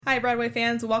Hi, Broadway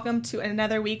fans. Welcome to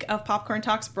another week of Popcorn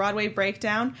Talks Broadway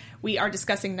Breakdown. We are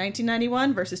discussing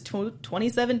 1991 versus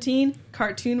 2017,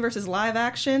 cartoon versus live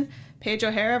action, Paige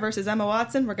O'Hara versus Emma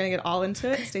Watson. We're going to get all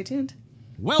into it. Stay tuned.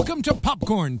 Welcome to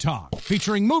Popcorn Talk,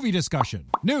 featuring movie discussion,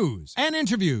 news, and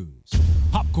interviews.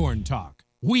 Popcorn Talk.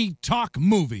 We talk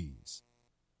movies.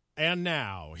 And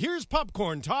now, here's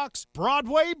Popcorn Talk's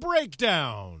Broadway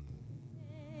Breakdown.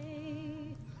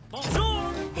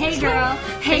 Hey girl,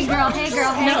 hey girl, hey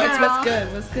girl, hey No, girl. it's what's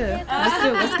good, what's good, what's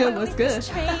good, what's good, what's good.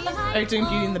 Are you doing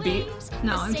Beauty and the Beat?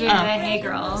 No, I'm doing the hey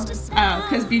girl. Oh,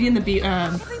 because Beauty and the Beat,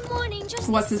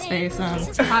 what's his face?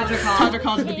 Todrick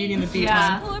called it the Beauty and the Beat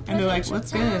one. And they're like,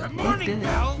 what's good, what's good?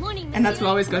 And that's what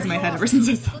always goes in my head ever since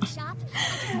I saw it.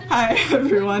 Hi,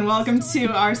 everyone. Welcome to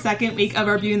our second week of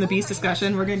our Beauty and the Beast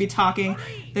discussion. We're going to be talking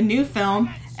the new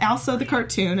film, also the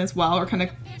cartoon as well. We're going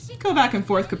to go back and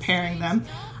forth comparing them.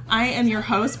 I am your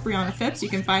host, Brianna Phipps. You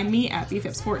can find me at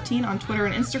bphipps14 on Twitter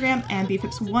and Instagram and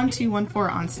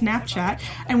bphipps1214 on Snapchat.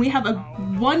 And we have a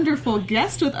wonderful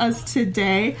guest with us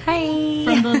today. Hi.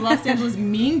 From the Los Angeles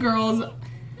Mean Girls.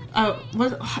 I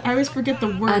always forget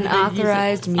the word.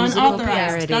 Unauthorized musical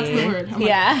parody. That's the word.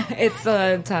 It's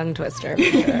a tongue twister for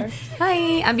sure.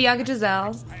 Hi, I'm Bianca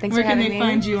Giselle. Thanks Where for having me. Where can they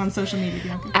find you on social media,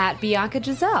 Bianca? At Bianca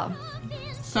Giselle.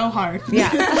 So hard. Yeah.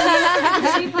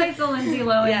 She plays the Lindsay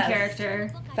Lohan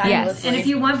character. Yes. And if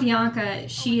you want Bianca,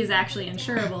 she is actually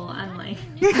insurable, unlike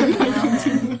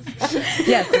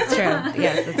Yes, it's true.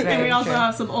 Yes, it's very true. And we also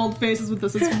have some old faces with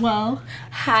us as well.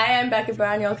 Hi, I'm Becca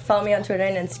Brown. You'll follow me on Twitter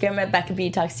and Instagram at Becca B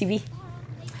Talks TV.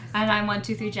 And I'm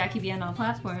 123 Jackie B on all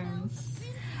platforms.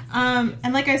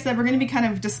 And like I said, we're going to be kind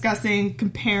of discussing,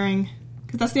 comparing,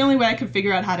 because that's the only way I could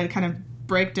figure out how to kind of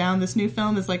break down this new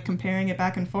film is like comparing it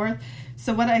back and forth.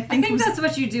 So what I think that's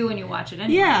what you do when you watch it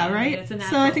anyway. Yeah, right? It's a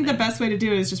so I think thing. the best way to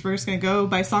do it is we're just going to go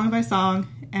by song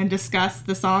and discuss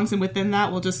the songs, and within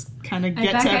that we'll just kind of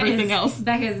get to everything else.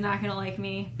 Becca is not going to like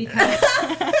me because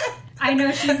I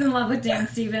know she's in love with Dan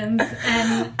Stevens,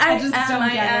 and I just don't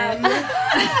get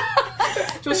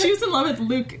it. Well, she was in love with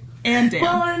Luke and Dan.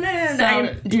 Well, and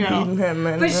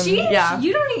But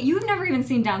you've never even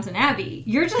seen Downton Abbey.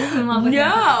 You're just in love with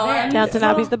him. Downton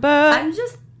Abbey's the book.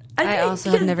 I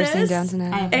also have never seen Downton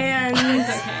Abbey. And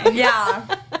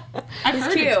I've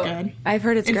heard cute. it's good. I've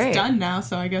heard it's great. It's done now,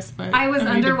 so I guess. I was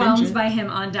underwhelmed by him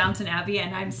on Downton Abbey,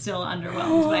 and I'm still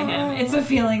underwhelmed by him. It's a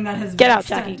feeling that has Get been out,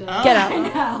 Jackie. extended. Get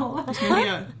out. I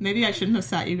know. Maybe I shouldn't have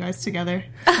sat you guys together.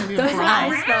 those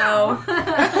eyes, though.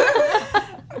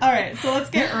 All right, so let's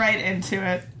get right into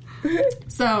it.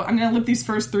 So I'm going to loop these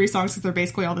first three songs because they're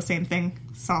basically all the same thing,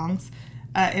 songs,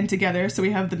 in together. So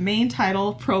we have the main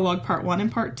title, prologue, part 1 and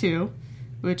part 2,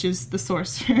 which is the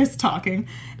sorceress talking.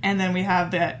 And then we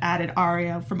have the added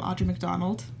aria from Audra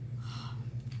McDonald.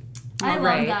 I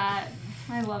love that.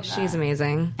 She's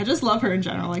amazing. I just love her in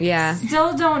general.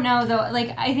 Still don't know though.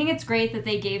 Like, I think it's great that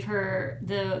they gave her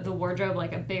the wardrobe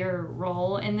like a bigger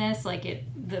role in this. Like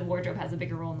the wardrobe has a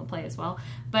bigger role in the play as well.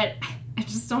 But I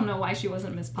just don't know why she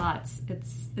wasn't Miss Potts.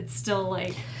 It's still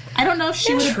like, I don't know if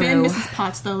she would have been Mrs.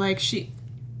 Potts though. Like she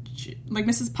like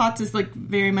Mrs. Potts is like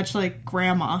very much like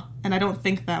grandma, and I don't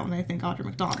think that when I think Audra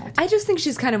McDonald. I just think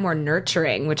she's kind of more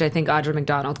nurturing, which I think Audra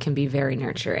McDonald can be very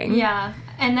nurturing. Yeah.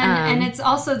 And then and it's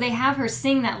also they have her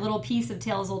sing that little piece of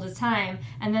Tale as Old as Time,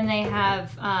 and then they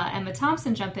have Emma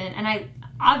Thompson jump in, and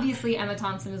obviously Emma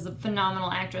Thompson is a phenomenal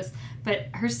actress, but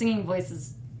her singing voice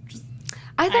is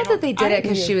I thought that they did it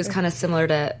because she was kind of similar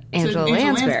to Angela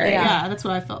Lansbury. Yeah, that's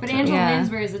what I felt. But Angela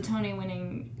Lansbury is a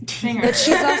Tony-winning singer. But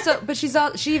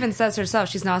she even says herself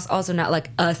she's also not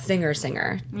like a singer.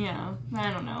 Yeah,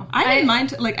 I don't know. I didn't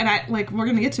mind we're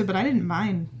gonna get to it, but I didn't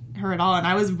mind her at all, and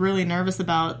I was really nervous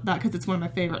about that because it's one of my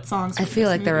favorite songs. I feel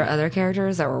like there were other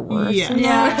characters that were worse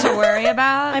to worry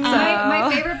about. I mean,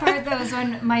 my favorite part though is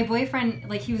when my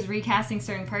boyfriend he was recasting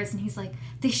certain parts, and he's like,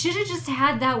 they should have just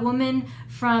had that woman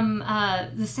from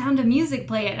The Sound of Music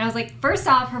play it. And I was like, first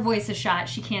off, her voice is shot;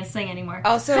 she can't sing anymore.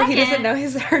 Also, second, he doesn't know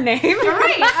her name.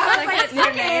 Right? I was like,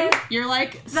 second, you're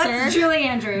like, that's sir, Julie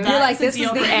Andrews. You're like, this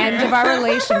is the end of our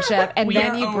relationship, and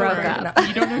then you broke up.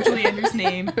 You don't know Julie Andrews'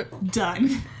 name.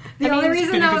 Done. The only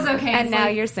reason that was okay, and now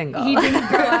you're single. He didn't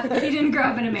grow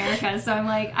up in America, so I'm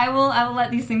like, I will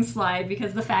let these things slide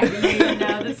because the fact that you even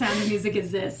know that Sound of Music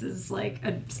is like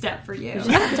a step for you. You just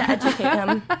have to educate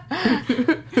him.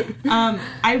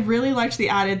 I really liked the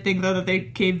added thing though that they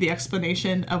gave the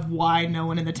explanation of why no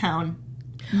one in the town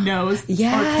knows or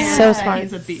cares so that smart.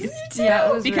 he's a beast. Yeah,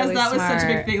 it was because really that was smart. such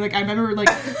a big thing. Like I remember,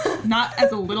 not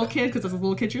as a little kid, because as a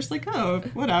little kid you're just like, oh,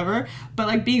 whatever.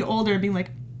 But being older and being like,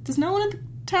 does no one in the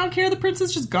town care? The prince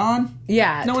is just gone.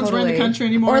 Yeah, no one's running the country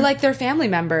anymore. Or like their family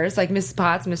members, like Miss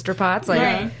Potts, Mr. Potts.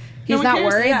 Like he's No one not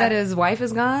cares. worried that his wife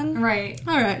is gone. Right.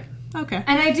 All right. Okay.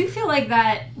 And I do feel like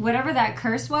that whatever that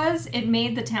curse was, it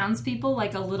made the townspeople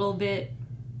like a little bit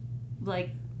like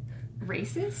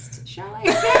racist, shall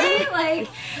I say?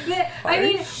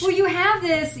 You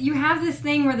have this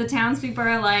thing where the townspeople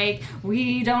are like,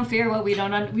 we fear what we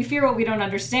don't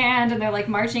understand, and they're like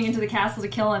marching into the castle to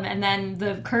kill him, and then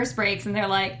the curse breaks, and they're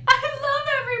like, I love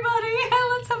everybody,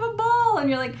 let's have a ball, and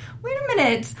you're like, wait a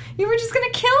minute, you were just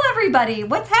gonna kill everybody.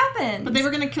 What's happened? But they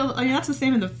were gonna kill. I mean, that's the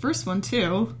same in the first one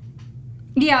too.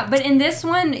 Yeah, but in this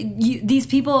one, these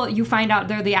people, you find out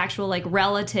they're the actual, like,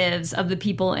 relatives of the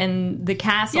people in the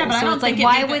castle. Yeah, but I don't it's like, think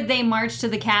why would they march to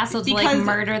the castle to, like,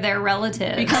 murder their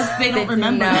relatives? Because they don't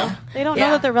remember. They don't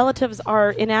know that their relatives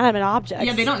are inanimate objects.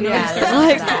 Yeah, they don't know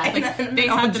they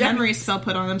have the memory spell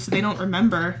put on them, so they don't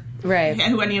remember who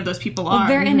any of those people are. Well,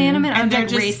 they're inanimate and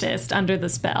object they're just racist under the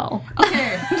spell.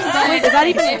 Okay. Wait, is that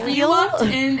even if you walked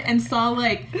in and saw,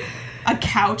 like, a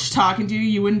couch talking to you,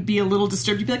 you wouldn't be a little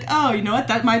disturbed. You'd be like, oh, you know what?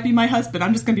 That might be my husband.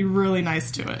 I'm just going to be really nice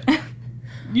to it.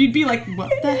 You'd be like,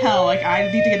 what the hell? Like, I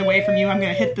need to get away from you. I'm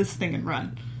going to hit this thing and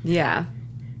run. Yeah.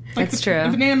 Like, That's true.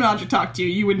 If an animate object talked to you,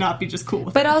 you would not be just cool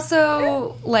with But it.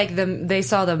 also, like, they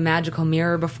saw the magical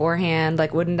mirror beforehand.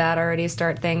 Like, wouldn't that already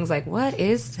start things like, what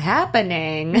is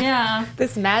happening? Yeah.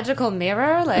 This magical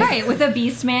mirror? Like, Right, with a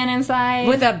beast man inside.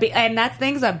 and that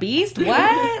thing's a beast?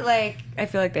 What? Like, I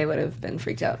feel like they would have been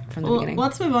freaked out from the beginning.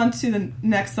 Let's move on to the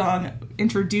next song,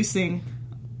 introducing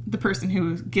the person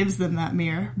who gives them that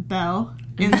mirror, Belle,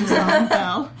 in the song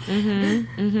Belle. I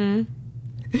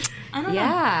don't know.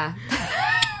 Yeah.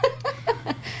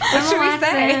 What should we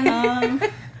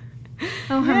say?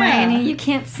 Oh, Hermione, you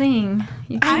can't sing.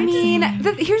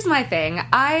 Here's my thing.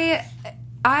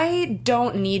 I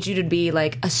don't need you to be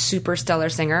like a super stellar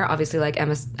singer, obviously like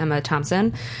Emma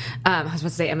Thompson. I was about to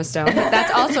say Emma Stone, but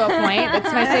that's also a point.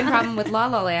 It's my same problem with La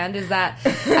La Land, is that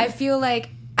I feel like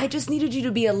I just needed you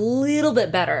to be a little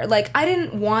bit better. Like, I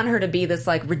didn't want her to be this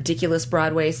like ridiculous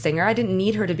Broadway singer. I didn't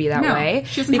need her to be that way.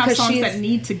 She doesn't have songs that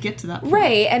need to get to that point.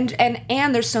 Right,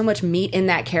 and there's so much meat in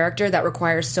that character that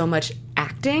requires so much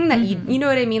acting that you know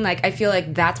what I mean? Like, I feel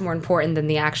like that's more important than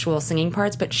the actual singing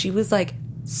parts, but she was like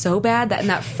so bad that in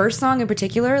that first song in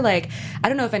particular, like, I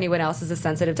don't know if anyone else is as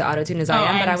sensitive to autotune as I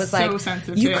am, but I was like,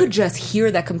 you could just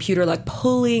hear that computer like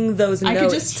pulling those notes I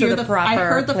could just hear to the proper I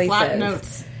heard the places. flat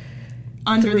notes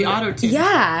under the auto-tune.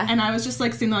 Yeah. And I was just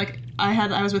like seeing like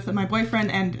I was with my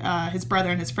boyfriend and his brother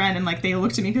and his friend, and like they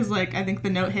looked at me because like I think the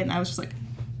note hit, and I was just like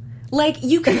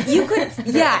you could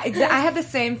yeah, exactly. I had the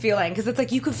same feeling because it's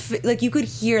like you could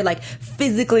hear like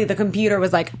physically the computer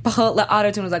was like the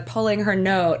autotune was like pulling her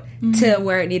note to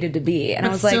where it needed to be, and but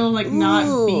I was still like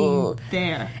not being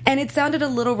there, and it sounded a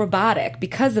little robotic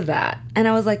because of that, and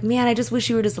I was like, man, I just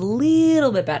wish you were just a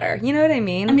little bit better. You know what I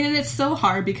mean? I mean, and it's so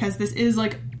hard because this is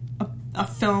like a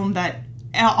film that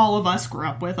all of us grew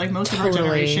up with. Like most of our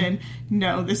generation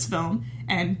know this film,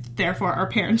 and therefore our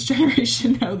parents'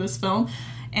 generation know this film.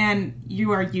 And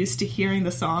you are used to hearing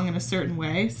the song in a certain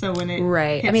way, so when it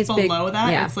hits below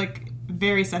that, it's like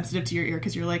very sensitive to your ear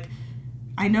because you're like,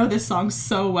 I know this song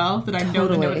so well that I know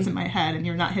the notes in my head, and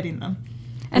you're not hitting them.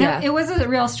 And it was a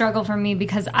real struggle for me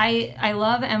because I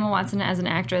love Emma Watson as an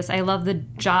actress. I love the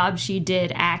job she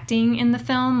did acting in the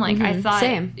film. Like I thought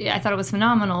it was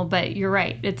phenomenal. But you're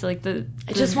right. It's like I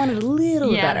just wanted a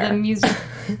little better. Yeah, the music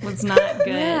was not good.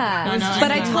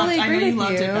 But I totally agree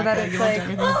with you that it's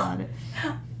like.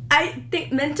 I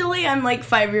think mentally I'm like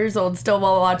 5 years old still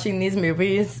while watching these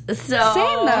movies. So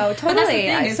same though, totally. But that's the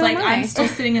thing, is like I'm still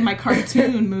sitting in my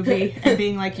cartoon movie and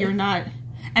being like, you're not.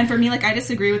 And for me, like, I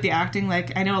disagree with the acting.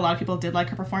 Like, I know a lot of people did like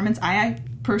her performance. I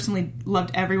personally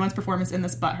loved everyone's performance in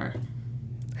this but her.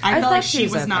 I felt like she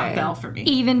was not Belle for me.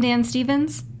 Even Dan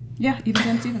Stevens? Yeah, even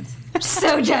Dan Stevens.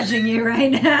 So judging you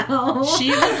right now.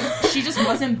 She just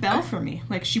wasn't Belle for me.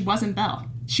 Like, she wasn't Belle.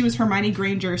 She was Hermione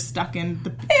Granger stuck in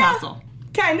the castle.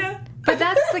 Kinda. But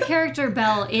that's the character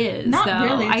Belle is, not though.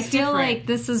 Really, I feel like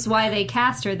this is why they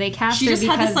cast her. They cast her because... She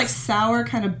just had this, like, sour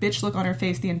kind of bitch look on her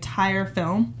face the entire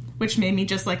film, which made me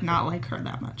just, like, not like her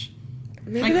that much.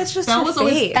 Maybe like, that's just Belle her was face.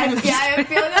 Always kind of I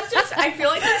feel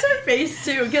like that's her face,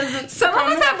 too, because some of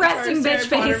us have resting bitch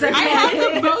face. I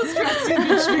have the most resting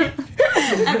bitch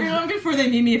face. Everyone before they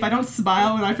meet me, if I don't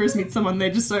smile when I first meet someone, they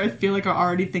just sort of feel like are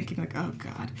already thinking, like, oh,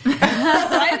 God. So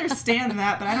I understand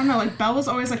that, but I don't know, like, Belle was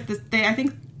always, like, this... I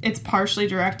think it's partially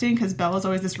directing, because Belle was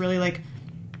always this really, like...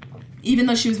 Even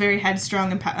though she was very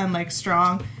headstrong and like,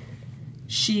 strong,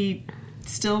 she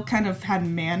still kind of had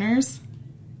manners.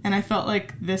 And I felt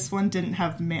like this one didn't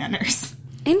have manners.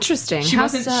 Interesting. She How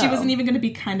wasn't. so? She wasn't even going to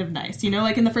be kind of nice. You know,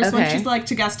 like in the first one, Okay. she's like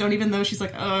to Gaston, even though she's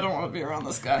like, oh, I don't want to be around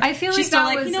this guy. I feel she's like still that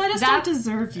like, was you know, I just don't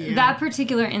deserve you. That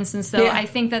particular instance, though, Yeah. I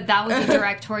think that was a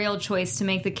directorial choice to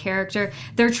make the character.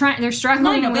 They're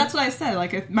struggling. No, but with, that's what I said.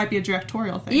 Like, it might be a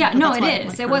directorial thing. Yeah, but no, that's it why, is.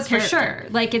 like, It her was for character. sure.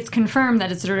 Like, it's confirmed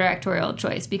that it's a directorial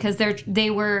choice because they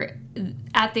were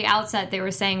at the outset. They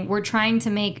were saying we're trying to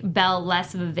make Belle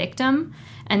less of a victim,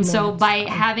 and so by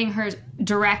having her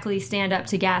directly stand up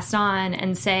to Gaston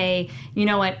and say, you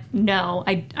know what, no,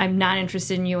 I'm not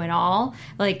interested in you at all.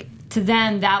 Like, to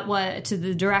them, to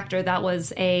the director, that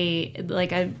was a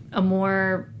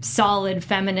more solid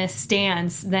feminist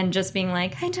stance than just being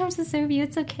like, I don't deserve you,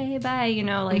 it's okay, bye, you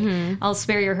know, like, I'll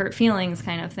spare your hurt feelings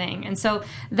kind of thing. And so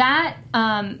that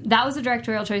was a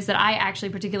directorial choice that I actually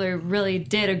particularly really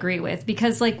did agree with,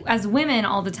 because, like, as women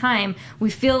all the time, we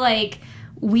feel like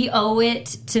we owe it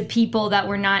to people that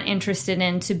we're not interested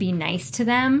in to be nice to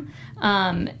them.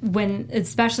 When,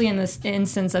 especially in this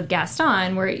instance of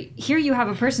Gaston, where here you have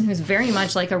a person who's very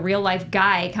much like a real life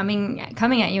guy coming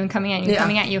at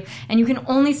you, and you can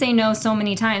only say no so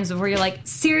many times before you're like,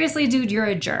 seriously, dude, you're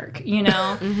a jerk, you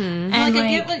know? And Like, I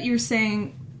get what you're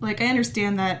saying. Like, I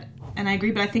understand that, and I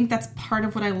agree, but I think that's part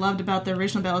of what I loved about the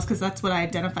original Belle, is because that's what I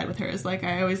identified with her. Is like,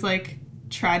 I always like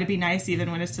try to be nice even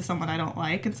when it's to someone I don't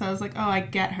like, and so I was like, oh, I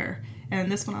get her. And in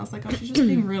this one I was like, oh, she's just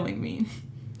being really mean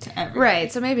to everyone.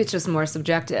 Right, so maybe it's just more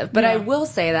subjective. But I will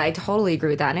say that I totally agree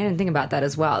with that, and I didn't think about that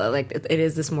as well. That, like, it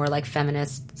is this more like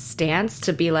feminist stance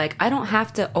to be like, I don't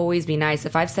have to always be nice.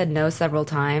 If I've said no several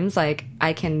times, like,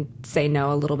 I can say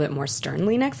no a little bit more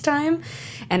sternly next time.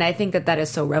 And I think that is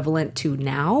so relevant to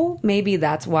now. Maybe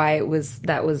that's why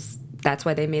that's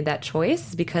why they made that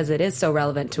choice, because it is so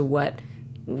relevant to what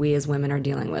we as women are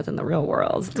dealing with in the real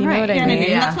world. Do you know what I mean?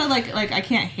 Yeah. That's why, like, I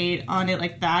can't hate on it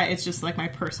like that. It's just like my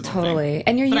personal Totally. thing.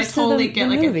 And you're but used I totally to get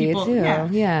the like movie, if people, too.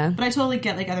 Yeah. But I totally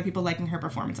get like other people liking her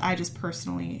performance. I just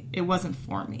personally, it wasn't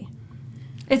for me.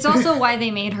 it's also why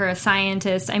they made her a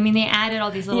scientist. I mean, they added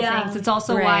all these little things. It's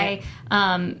also why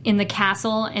in the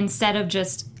castle, instead of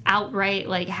just outright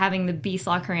like having the beast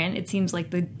lock her in, it seems like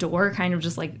the door kind of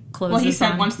just like closes. Well, he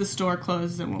said on. once the store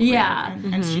closes, it won't. Yeah,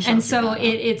 and so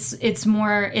it's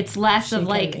less of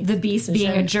like the beast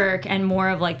being a jerk and more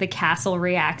of like the castle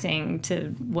reacting to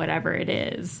whatever it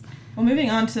is. Well, moving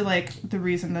on to like the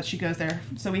reason that she goes there.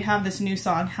 So we have this new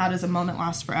song, "How Does a Moment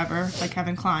Last Forever" by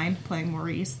Kevin Kline playing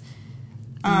Maurice.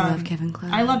 I love Kevin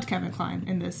Kline. I loved Kevin Kline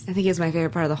in this. I think he's my favorite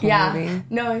part of the whole movie.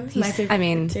 No, he's my favorite. I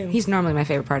mean, too. he's normally my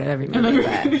favorite part of every movie,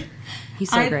 but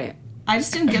he's so great. I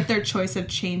just didn't get their choice of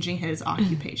changing his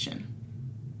occupation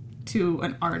to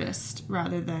an artist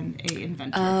rather than a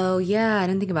inventor. Oh yeah, I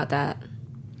didn't think about that.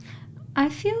 I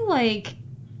feel like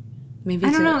Maybe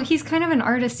I don't know. He's kind of an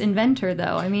artist inventor,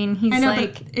 though. I mean, he's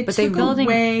like, but they building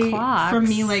away clocks. from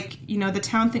me. Like, you know, the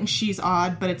town thinks she's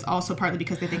odd, but it's also partly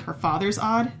because they think her father's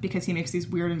odd because he makes these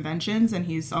weird inventions, and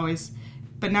he's always.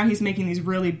 But now he's making these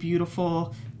really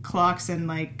beautiful clocks and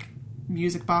like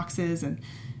music boxes, and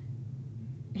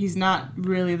he's not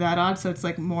really that odd. So it's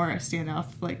like more a standoff.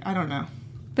 Like, I don't know.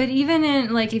 But even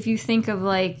in like, if you think of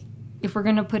like, if we're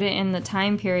gonna put it in the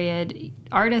time period,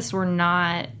 artists were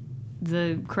not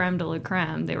the creme de la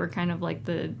creme. They were kind of like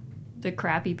the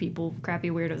crappy people,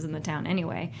 crappy weirdos in the town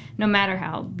anyway, no matter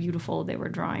how beautiful they were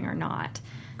drawing or not.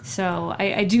 So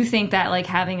I do think that like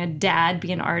having a dad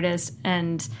be an artist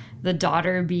and the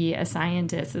daughter be a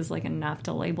scientist is like enough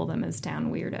to label them as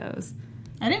town weirdos.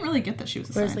 I didn't really get that she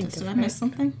was a scientist. Did I miss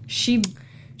something?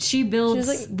 She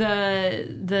builds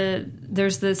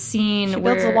there's the scene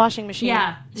where builds the washing machine.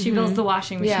 Yeah, she builds the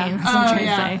washing machine. Yeah. That's what I'm trying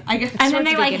to say. I guess, And then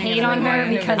they like hate on her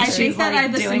because I she's think that like I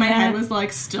this doing in my that. head was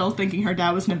like still thinking her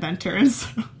dad was an inventor, and so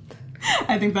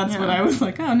I think that's what I was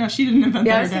like. Oh no, she didn't invent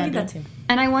that. I was thinking that too.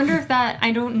 And I wonder if that,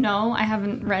 I don't know, I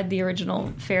haven't read the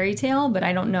original fairy tale, but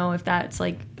I don't know if that's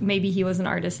like, maybe he was an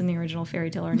artist in the original fairy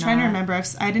tale or not. I'm trying to remember.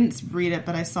 I didn't read it,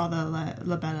 but I saw the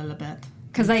La Belle et la Bête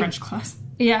in French class.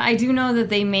 Yeah, I do know that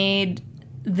they made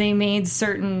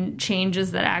certain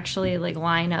changes that actually like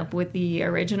line up with the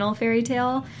original fairy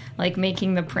tale, like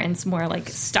making the prince more like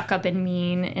stuck up and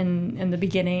mean in the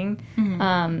beginning.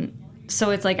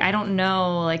 So it's like I don't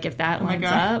know like if that lines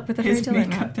up with the fairy tale or not.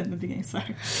 Makeup in the beginning.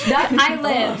 Sorry. I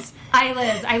lived.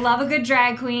 I love a good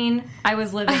drag queen. I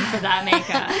was living for that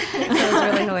makeup. It was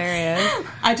really hilarious.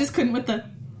 I just couldn't with the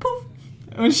poof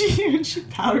when she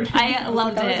powdered. I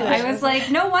loved it. I was like,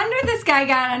 no wonder this guy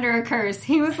got under a curse.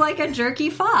 He was like a jerky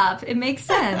fop. It makes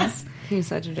sense. He's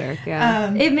such a jerk,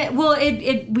 yeah.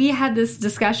 We had this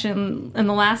discussion in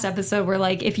the last episode where,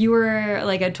 like, if you were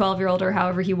like a 12-year-old or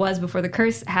however he was before the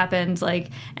curse happened, like,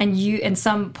 and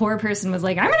some poor person was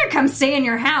like, I'm gonna come stay in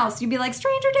your house, you'd be like,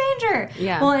 stranger danger.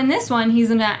 Yeah. Well, in this one,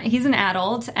 he's an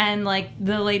adult, and like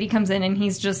the lady comes in and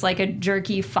he's just like a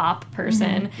jerky fop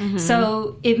person.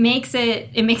 So it makes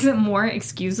it more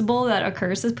excusable that a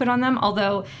curse is put on them.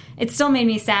 Although it still made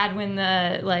me sad when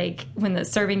the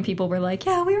serving people were like,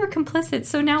 yeah, we were complicit,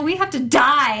 so now we have to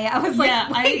die. I was like,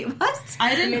 wait, what?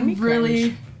 I didn't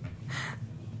really...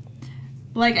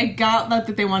 Like, I got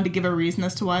that they wanted to give a reason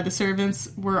as to why the servants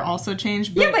were also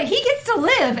changed. But, yeah, but he gets to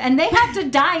live, and they have to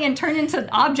die and turn into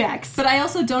objects. But I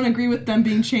also don't agree with them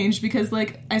being changed, because,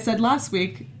 like I said last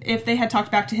week, if they had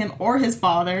talked back to him or his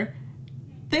father,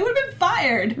 they would have been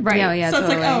fired. Right. Yeah, so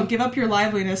totally. it's like, give up your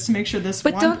liveliness to make sure this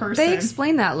But one person... they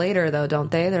explain that later, though,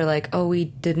 don't they? They're like, we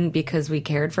didn't because we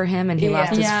cared for him, and he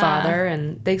lost his father,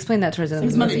 and they explain that towards the end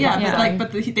of the movie.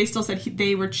 But they still said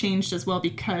they were changed as well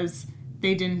because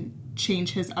they didn't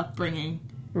change his upbringing.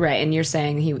 Right, and you're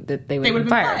saying that they would have been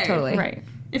fired. Totally. Right.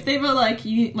 If they were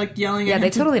yelling at him they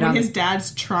totally when don't. His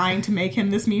dad's trying to make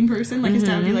him this mean person, like his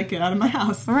dad would be like, get out of my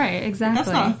house. Right, exactly.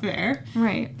 That's not fair.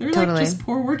 Right. They're Totally. like just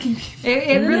poor working people.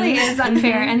 It really is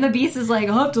unfair. And the beast is like,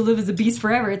 I'll have to live as a beast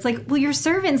forever. It's like, well, your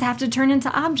servants have to turn into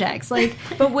objects. Like,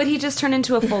 But would he just turn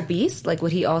into a full beast? Like,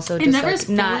 would he also It just never like, is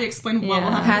fully not explained what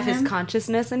will happen have to his him,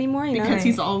 consciousness anymore? You know? because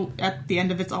he's all at the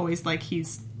end of it's always like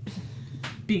he's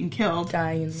being killed.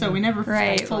 Dying. So we never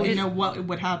Right. fully know what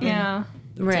would happen yeah.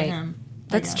 to right. him.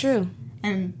 I That's guess. true.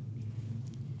 And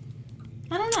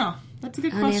I don't know. That's a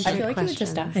good Unanswered question. I feel like he would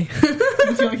just die. I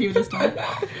feel like he would just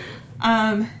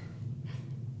die.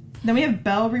 Then we have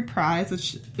Belle Reprise,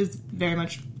 which is very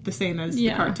much the same as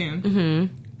the cartoon. Mm-hmm.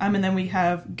 And then we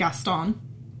have Gaston.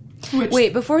 Which,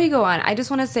 Wait, before you go on, I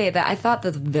just want to say that I thought the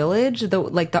village,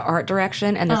 the art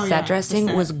direction and the set dressing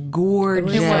the set. was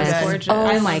gorgeous. It was gorgeous.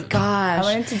 Oh my gosh!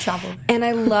 I wanted to travel. And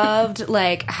I loved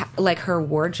like her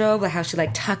wardrobe, like how she like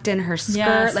tucked in her skirt,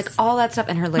 Yes. like all that stuff,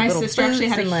 and her like my little sister boots actually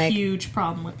had and, a like, huge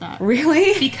problem with that.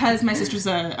 Really? Because my sister's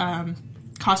a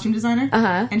costume designer,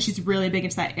 and she's really big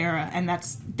into that era, and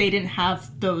they didn't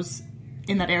have those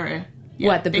in that era yet.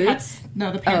 What, the They boots?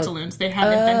 No, the pantaloons. They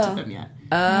hadn't invented them yet.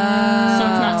 So it's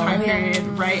not time period,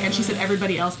 right? And she said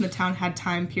everybody else in the town had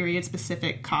time period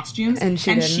specific costumes, And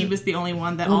she didn't? was the only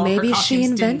one that Well, all of her maybe costumes she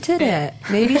invented didn't fit. it.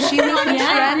 Maybe she was the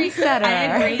trendsetter.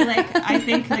 I agree. Like, I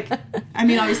think, I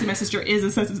mean, obviously my sister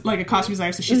is a costume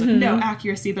designer, so she's like, no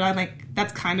accuracy, but I'm like,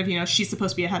 that's kind of, she's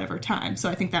supposed to be ahead of her time, so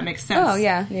I think that makes sense. Oh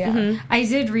yeah, Yeah. I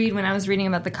did read when I was reading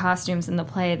about the costumes in the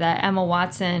play that Emma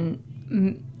Watson,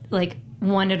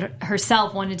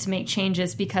 wanted to make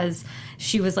changes because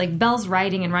she was like, Belle's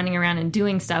riding and running around and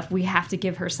doing stuff. We have to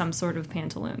give her some sort of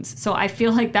pantaloons. So I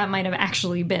feel like that might have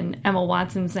actually been Emma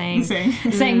Watson saying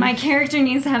my character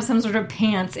needs to have some sort of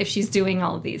pants if she's doing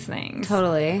all of these things.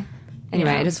 totally. Anyway,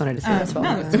 I just wanted to say that. So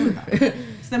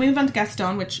then we move on to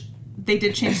Gaston, which they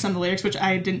did change some of the lyrics, which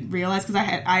I didn't realize because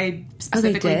I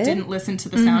specifically did? didn't listen to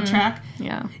the soundtrack.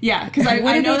 Yeah, because I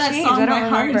What did know they that change? song I by don't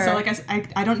heart, and so remember.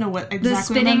 I don't know what exactly. the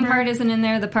spinning remember. part isn't in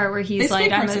there. The part where he's The like,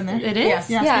 spinning part's in there. it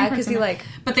is. Yeah, Yeah, because he like.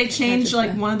 But they changed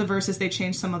one of the verses. They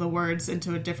changed some of the words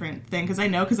into a different thing because I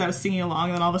was singing along,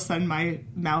 and then all of a sudden my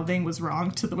mouthing was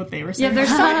wrong to what they were saying.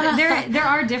 Yeah, there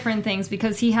are different things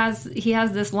because he has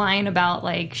this line about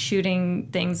like shooting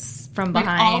things from like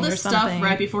behind all the or stuff something.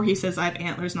 right before he says I have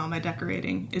antlers and all my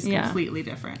decorating is completely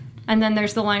different. And then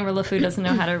there's the line where LeFou doesn't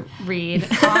know how to read.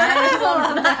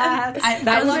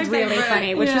 That was really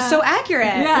funny, which was so accurate.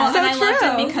 Well, so and I loved true.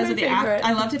 it because of the act.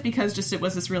 I loved it because just it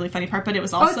was this really funny part, but it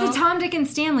was also It's the Tom, Dick, and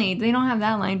Stanley. They don't have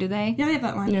that line, do they? Yeah, they have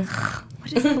that line.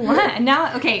 What is the line?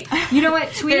 Now, okay, you know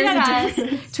what? Tweet at us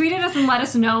and let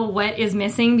us know what is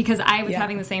missing because I was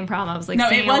having the same problem. I was like, No, it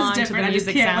singing was along different. to I the just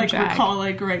music can't soundtrack.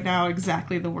 recall right now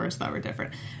exactly the words that were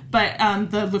different. But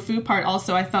the LeFou part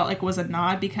also I felt like was a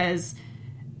nod because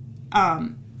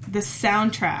the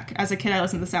soundtrack. As a kid, I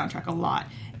listened to the soundtrack a lot,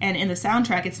 and in the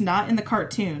soundtrack, it's not in the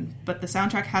cartoon, but the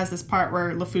soundtrack has this part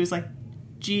where LeFou's like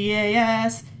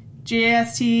GAS,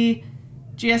 GAST,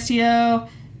 GSTO.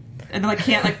 And like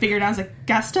can't like figure it out. It's like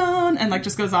Gaston, and like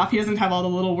just goes off. He doesn't have all the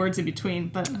little words in between.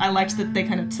 But I liked that they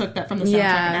kind of took that from the soundtrack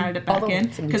and added it back in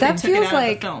because they took it out of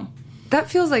the film. That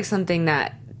feels like something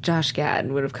that Josh Gad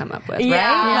would have come up with, right?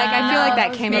 Yeah. Like I feel like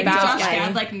that came Maybe about. Josh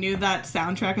Gad like knew that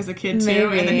soundtrack as a kid too,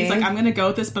 and then he's like, "I'm going to go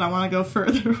with this, but I want to go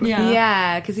further."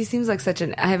 Yeah, because he seems like such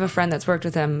an. I have a friend that's worked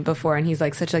with him before, and he's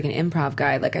like such like an improv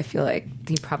guy. Like I feel like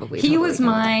he probably. He was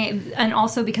and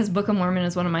also because Book of Mormon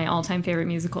is one of my all-time favorite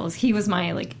musicals. He was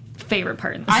my like favorite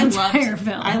part in this entire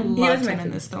film. I loved him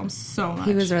in this film so much.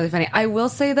 He was really funny. I will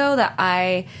say though that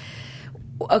I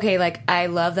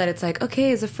love that it's like,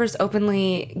 okay, it's the first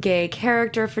openly gay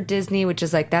character for Disney, which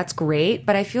is like, that's great.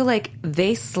 But I feel like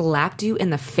they slapped you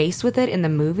in the face with it in the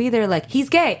movie. They're like, he's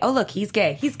gay. Oh, look, he's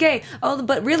gay. He's gay. Oh,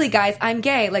 but really, guys, I'm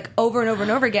gay. Like, over and over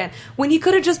and over again. When he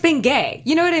could have just been gay.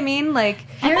 You know what I mean? Like,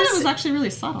 I thought it was actually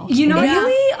really subtle. You know,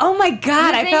 really? Oh my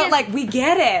God. I felt like we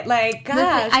get it. Like,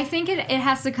 gosh. I think it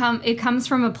has to come, it comes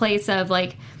from a place of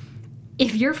like,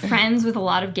 if you're friends with a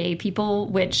lot of gay people,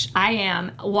 which I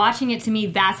am, watching it to me,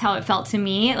 that's how it felt to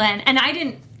me. And I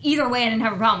didn't, either way, I didn't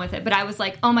have a problem with it. But I was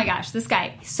like, oh my gosh, this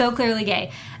guy, so clearly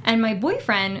gay. And my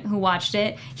boyfriend who watched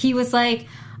it, he was like,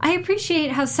 I appreciate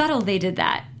how subtle they did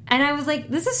that. And I was like,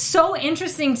 this is so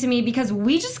interesting to me because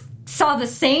we just saw the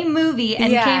same movie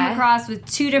and came across with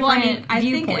two different viewpoints. I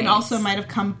think it also might have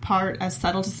come part as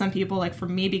subtle to some people, like for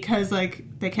me, because like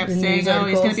they kept saying, "Oh,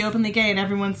 he's going to be openly gay," and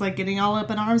everyone's like getting all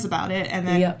up in arms about it, and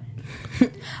then.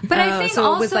 But I think so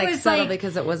also it was like it's subtle like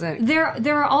because it wasn't.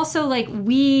 There are also like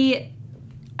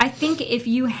I think if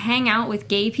you hang out with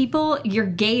gay people, your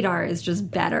gaydar is just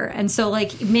better. And so,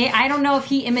 like, I don't know if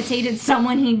he imitated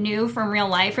someone he knew from real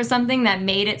life or something that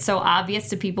made it so obvious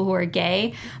to people who are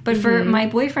gay. But for my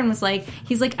boyfriend was like,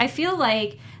 he's like, I feel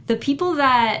like the people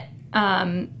that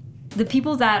are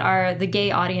the gay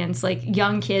audience, like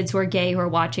young kids who are gay who are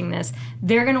watching this,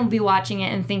 they're going to be watching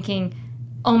it and thinking,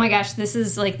 oh my gosh, this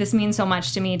is like, this means so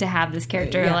much to me to have this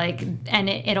character, like, and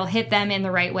it'll hit them in the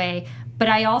right way. But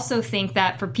I also think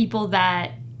that for people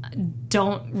that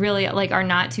don't really, like, are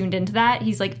not tuned into that,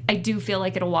 he's like, I do feel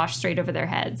like it'll wash straight over their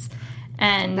heads.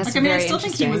 And that's I still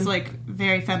think he was, like,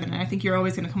 very feminine. I think you're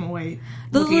always going to come away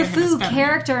the LeFou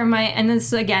character, and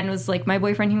this, again, was, like, my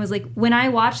boyfriend, he was like, when I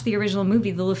watched the original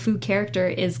movie, the LeFou character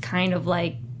is kind of,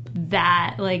 like,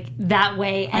 that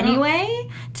way anyway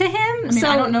to him. I mean,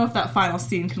 I don't know if that final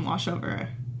scene can wash over.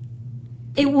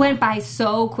 It went by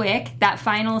so quick, that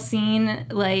final scene,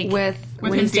 like... With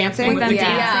when he's dancing? With them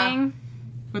dancing.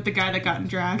 With the guy that got in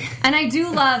drag. And I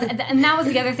do love... And that was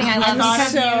the other thing I loved. I thought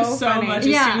of you so much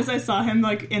as soon as I saw him,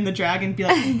 like, in the drag and be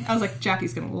like... I was like,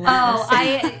 Jackie's gonna love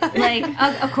this.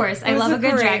 Of course, I love a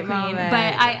good drag queen. But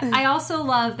I also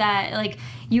love that, like...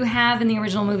 You have in the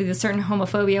original movie the certain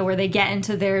homophobia where they get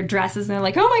into their dresses and they're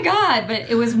like, oh my God. But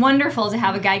it was wonderful to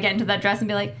have a guy get into that dress and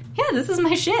be like, yeah, this is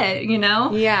my shit, you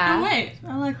know? Yeah. Oh, wait.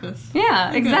 I like this.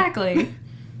 Yeah, exactly.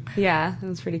 Yeah, it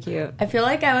was pretty cute. I feel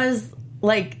like I was,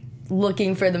 like,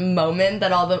 looking for the moment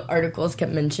that all the articles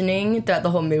kept mentioning throughout the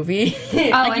whole movie.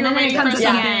 Like and then it comes to the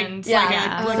end.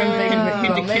 Yeah.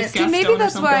 See, maybe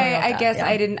that's why I guess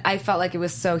I felt like it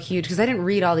was so huge because I didn't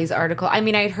read all these articles. I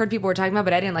mean, I had heard people were talking about,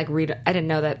 but I didn't read. I didn't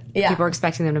know that people were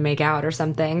expecting them to make out or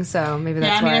something. So maybe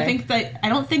that's why. I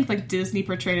don't think like Disney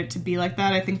portrayed it to be like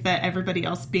that. I think that everybody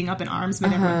else being up in arms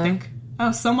made everyone think,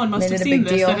 oh, someone must have seen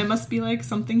this, and it must be like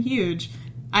something huge.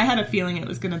 I had a feeling it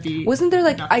was going to be... Wasn't there,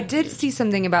 like... I did see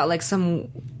something about, like, some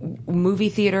movie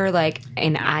theater, like,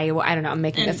 in Iowa. I don't know. I'm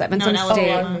making this up. In some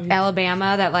state.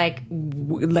 Alabama that,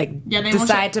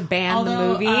 decided to ban the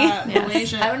movie.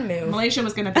 Malaysia, I would move. Malaysia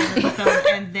was going to ban the film,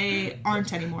 and they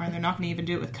aren't anymore, and they're not going to even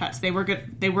do it with cuts. They were going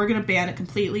to ban it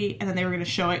completely, and then they were going to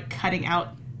show it cutting out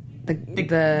the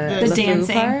dancing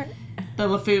part? The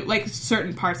LeFou, like,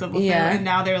 certain parts of LeFou, and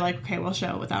now they're like, okay, we'll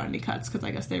show it without any cuts, because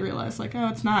I guess they realized, like, oh,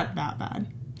 it's not that bad.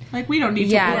 Like, we don't need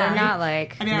to worry. Yeah, they're not,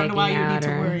 like, I mean, I don't know why you need to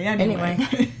worry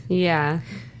anyway. Yeah.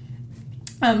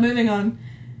 Moving on.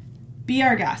 Be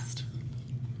Our Guest.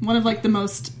 One of, like, the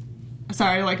most...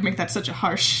 Sorry to, like, make that such a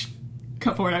harsh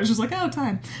cut forward. I was just like, oh,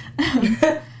 time.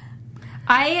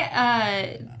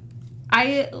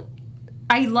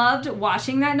 I loved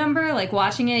watching that number. Like,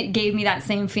 watching it gave me that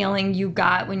same feeling you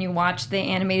got when you watched the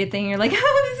animated thing. You're like,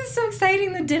 oh, this is so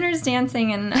exciting. The dinner's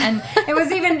dancing. And it was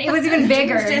even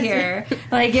bigger here.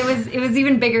 Like, it was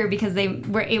even bigger because they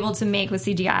were able to make with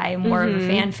CGI more of a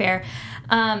fanfare.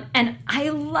 And I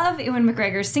love Ewan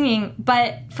McGregor singing.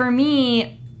 But for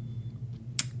me,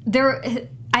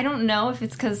 I don't know if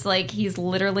it's because, like, he's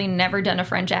literally never done a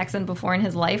French accent before in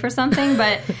his life or something.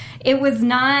 But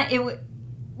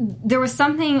there was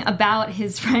something about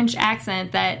his French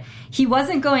accent that he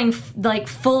wasn't going like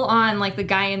full on like the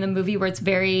guy in the movie where it's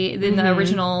very in the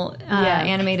original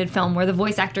animated film where the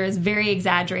voice actor is very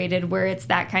exaggerated, where it's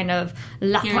that kind of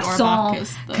la poisson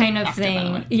kind of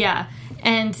thing. Yeah,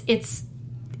 and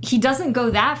he doesn't go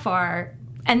that far,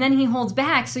 and then he holds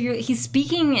back, so he's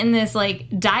speaking in this like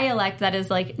dialect that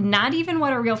is like not even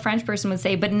what a real French person would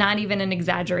say, but not even an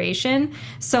exaggeration.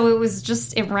 So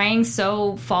it rang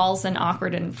so false and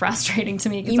awkward and frustrating to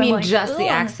me. You mean like, just the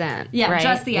accent? Yeah, right?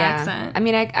 just the accent. I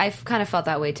mean, I kind of felt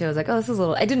that way too. I was like, oh, this is a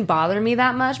little. It didn't bother me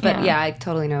that much, but yeah, I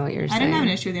totally know what you're saying. I didn't have an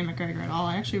issue with Ian McGregor at all.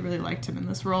 I actually really liked him in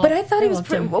this role. But I thought he was,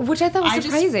 which I thought was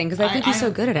surprising because I think he's so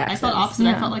good at accents. I felt opposite.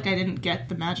 I felt like I didn't get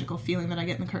the magical feeling that I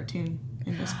get in the cartoon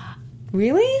in this.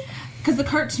 Really? Because the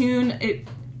cartoon,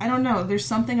 I don't know, there's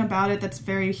something about it that's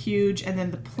very huge, and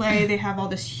then the play, they have all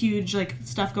this huge, like,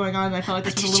 stuff going on, and I felt like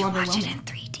this was a little underwhelming. Did you watch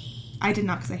it in 3D? I did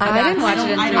not, because I didn't watch it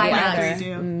in 3D I don't either. like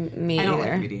 3D. Me I don't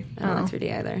either. like 3D. I don't like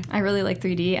 3D either. I really like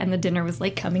 3D, and the dinner was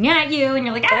like coming at you, and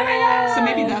you're like, oh my god! So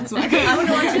maybe that's why I want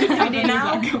to watch it in 3D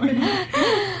now.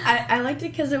 I liked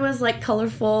it because it was like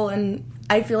colorful, and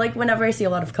I feel like whenever I see a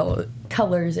lot of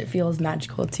colors, it feels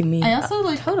magical to me. I also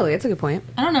like. Totally, it's a good point.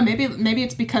 I don't know. Maybe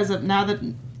it's because of now that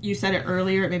you said it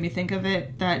earlier. It made me think of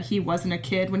it that he wasn't a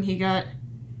kid when he got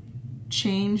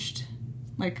changed,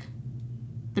 like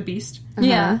the Beast.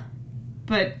 Yeah,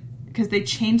 but because they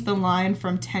changed the line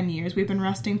from 10 years we've been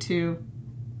resting to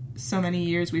so many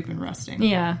years we've been resting.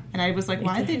 Yeah, and I was like,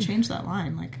 why did they change that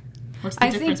line? Like, what's the I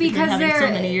difference think because between having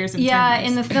so many years and 10 years?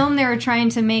 in the film they were trying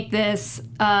to make this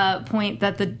point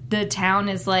that the town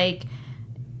is like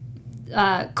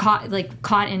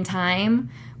caught in time,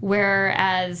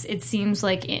 whereas it seems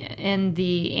like in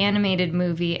the animated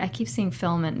movie, I keep saying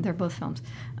film and they're both films.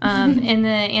 In the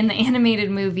animated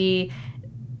movie,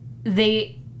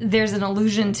 there's an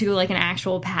allusion to like an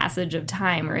actual passage of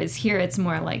time, whereas here it's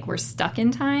more like we're stuck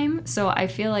in time. So I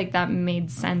feel like that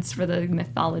made sense for the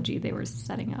mythology they were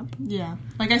setting up. Yeah,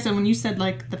 like I said, when you said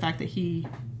like the fact that he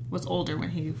was older when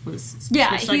he was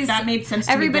switched, like that made sense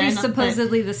to everybody's me then,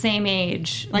 supposedly the same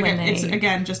age. Like it's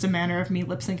again just a manner of me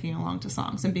lip syncing along to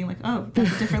songs and being like, oh,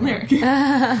 that's a different lyric.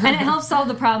 And it helps solve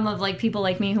the problem of like people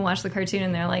like me who watch the cartoon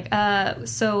and they're like,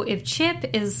 so if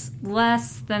Chip is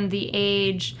less than the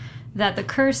age that the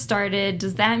curse started,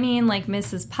 does that mean like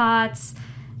Mrs. Potts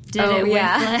did it with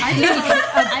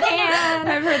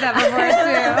I've heard that before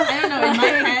too. I don't know, in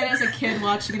my head as a kid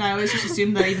watching it, I always just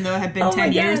assumed that even though it had been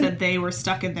 10 years that they were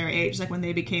stuck in their age, like when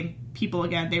they became people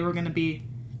again, they were going to be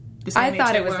the same I age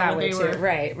thought they it was were that when way they too. were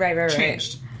Right.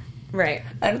 changed. Right.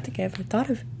 I don't think I ever thought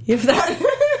of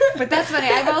that. But that's funny.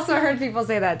 I've also heard people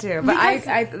say that too. But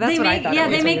that's what I thought. Yeah,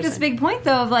 they make this big point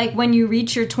though of like when you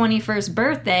reach your 21st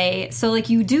birthday, so like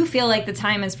you do feel like the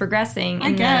time is progressing.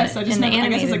 I guess as a kid,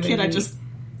 movie. I just.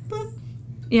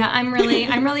 Yeah, I'm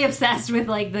really obsessed with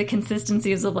like the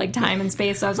consistencies of like time and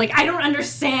space. So I was like, I don't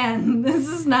understand. This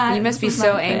is not. You must be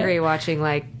so angry watching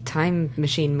like time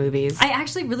machine movies. I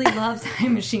actually really love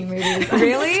time machine movies.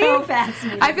 Really? I'm so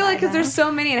fascinated. I feel like because there's so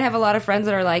many, and I have a lot of friends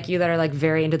that are like you that are like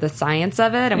very into the science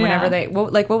of it. And whenever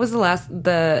what was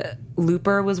the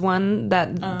Looper was one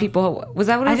that people was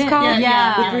that what it was called?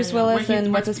 Yeah, with Bruce Willis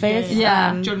and what's his face?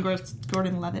 Yeah,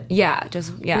 Gordon-Levitt. Yeah,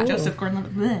 Joseph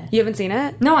Gordon-Levitt. You haven't seen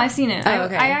it? No, I've seen it. Oh,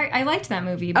 okay. I liked that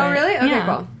movie. But, oh, really? Okay, yeah.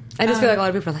 cool. I just feel like a lot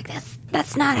of people are like,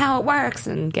 that's not how it works,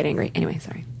 and get angry. Anyway,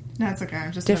 sorry. No, it's okay.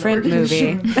 I'm just different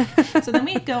movie. So then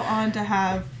we go on to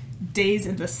have Days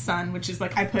in the Sun, which is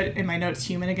like I put in my notes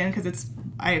human again because it's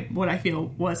what I feel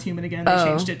was human again. They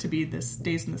changed it to be this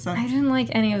Days in the Sun. I didn't like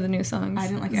any of the new songs. I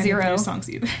didn't like any of the new songs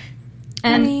either.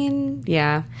 And I mean,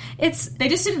 yeah, they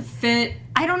just didn't fit.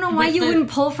 I don't know why you wouldn't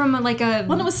pull from a it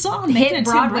was still Alan hit and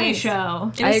Broadway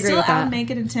show. It was still Alan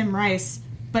Menken and Tim Rice,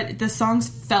 but the songs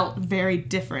felt very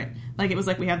different. Like it was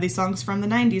like we have these songs from the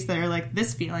 90s that are like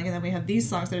this feeling, and then we have these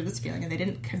songs that are this feeling, and they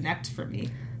didn't connect for me.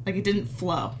 Like it didn't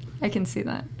flow. I can see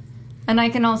that, and I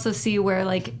can also see where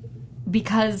like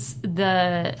because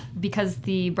the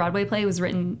Broadway play was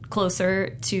written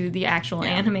closer to the actual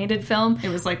animated film, it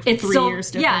was like 3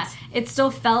 years difference. Yeah, it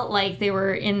still felt like they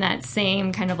were in that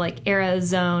same kind of like era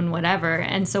zone, whatever.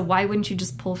 And so why wouldn't you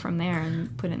just pull from there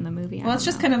and put it in the movie? Well, let's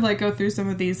just kind of like go through some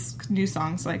of these new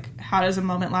songs, like "How Does a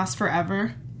Moment Last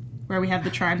Forever," where we have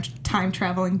the time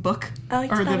traveling book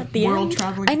or the world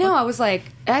traveling. I know. Book. I was like,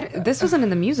 this wasn't in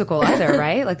the musical either,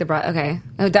 right? Like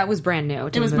that was brand new.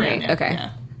 It was brand new. Okay.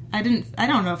 Yeah. I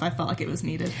don't know if I felt like it was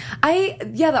needed.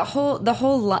 The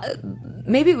whole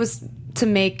maybe it was to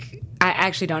make. I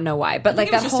actually don't know why, but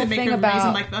like that whole thing about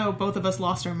reason, like both of us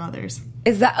lost our mothers.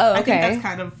 Is that okay? I think that's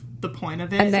kind of the point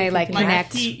of it. And they like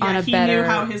connect on a better level. He knew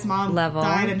how his mom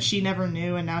died, and she never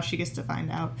knew, and now she gets to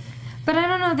find out. But I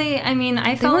don't know.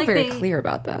 I felt like they weren't very clear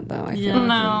about that, though. I feel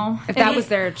no, if that was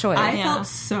their choice, I felt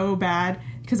so bad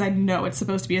because I know it's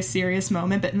supposed to be a serious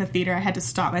moment, but in the theater I had to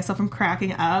stop myself from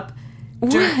cracking up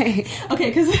Why? Okay,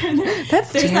 because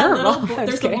That's terrible.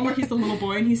 There's the one where he's the little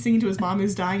boy and he's singing to his mom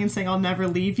who's dying and saying, "I'll never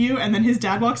leave you," and then his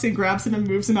dad walks in, grabs him, and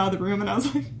moves him out of the room, and I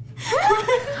was like,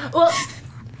 Well,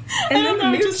 and I don't know,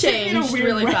 it mood just hit me in a changed weird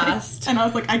really way. fast. And I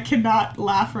was like, I cannot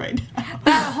laugh right now.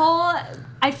 That whole,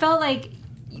 I felt like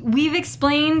we've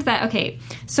explained that. Okay,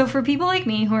 so for people like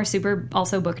me who are super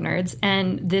also book nerds,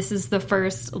 and this is the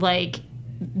first like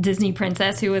Disney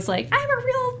princess who was like, I'm a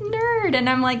real nerd, and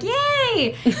I'm like,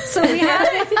 yay! So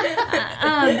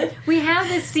we have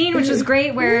this scene which is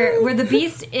great where the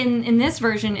Beast in this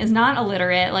version is not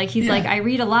illiterate. Like he's like, I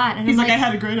read a lot, and He's I'm like, I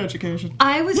had a great education.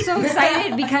 I was so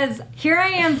excited because here I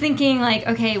am thinking like,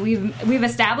 okay, we've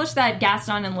established that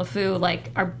Gaston and LeFou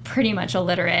like are pretty much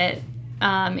illiterate.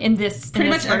 In this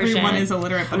Pretty much version. everyone is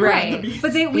illiterate, but right?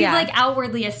 But we've like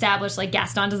outwardly established like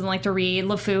Gaston doesn't like to read,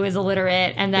 LeFou is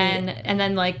illiterate, and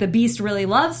then like the Beast really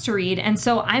loves to read, and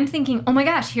so I'm thinking, oh my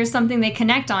gosh, here's something they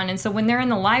connect on, and so when they're in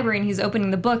the library and he's opening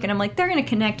the book, and I'm like, they're going to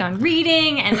connect on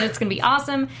reading, and it's going to be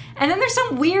awesome, and then there's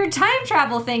some weird time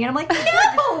travel thing, and I'm like,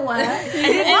 no,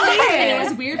 and it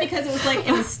was weird because it was like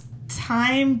it was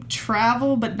time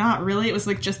travel, but not really. It was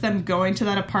like just them going to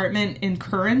that apartment in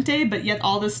current day, but yet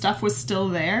all this stuff was still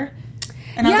there.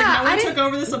 And I was like, no one took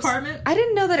over this apartment? I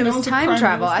didn't know that it No was one took time prime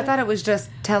travel. minister? I thought it was just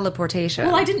teleportation.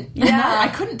 Well, I didn't. No, I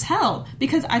couldn't tell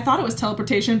because I thought it was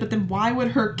teleportation. But then why would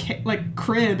her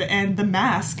crib and the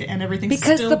mask and everything?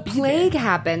 Because still the be plague there?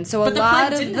 happened, so But a the lot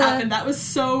plague of didn't the happen. That was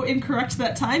so incorrect to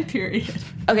that time period.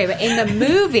 Okay, but in the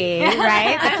movie,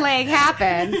 right, the plague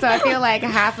happened, so I feel like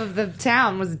half of the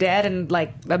town was dead and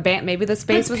like maybe the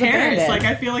space was Paris. abandoned. Like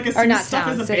I feel like as Or soon not as stuff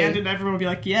town, is city. abandoned, everyone would be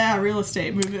like, "Yeah, real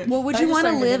estate, move in." Well, would I you just want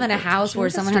to like live the in a house where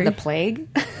someone had the plague?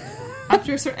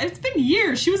 After a certain, it's been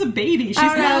years. She was a baby. She's I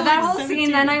don't now know, that like whole 17.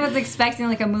 scene, then I was expecting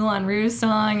like a Moulin Rouge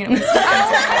song, and it was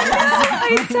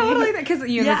I totally, because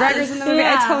Ewan McGregor's in the movie,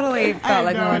 I totally felt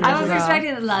like know. Moulin I Rouge was as well.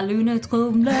 expecting La Luna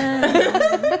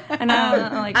Tromble, and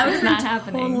I'm like, I was it's not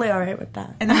happening. totally alright with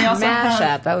that. And then we also have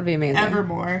Mashup, that would be amazing.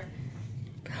 Evermore.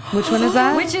 Which one is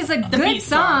that? Which is a good Beat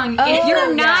song. song. If Oh,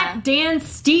 you're yeah. not Dan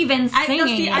Stevens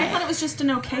singing I it. thought it was just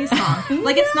an okay song.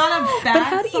 Like it's not a bad But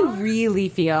how do you song. really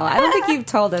feel? I don't think you've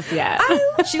told us yet.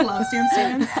 She loves Dan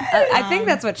Stevens. I think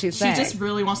that's what she's She saying. just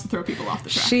really wants to throw people off the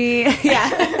track.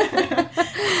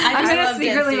 I'm I gonna love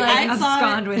secretly Dan like I thought-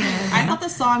 abscond with him. I thought the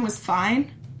song was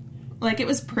fine. Like it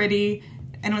was pretty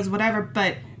and it was whatever,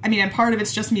 but I mean, and part of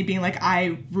it's just me being like,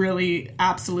 I really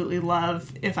absolutely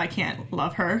love If I Can't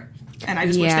Love Her. And I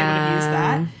just wish they would have used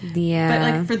that. Yeah. But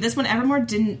like for this one, Evermore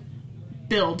didn't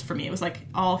build for me. It was like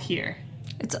all here.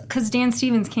 It's because Dan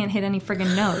Stevens can't hit any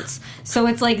friggin' notes. So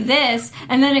it's like this,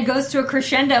 and then it goes to a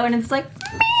crescendo, and it's like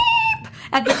beep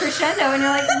at the crescendo, and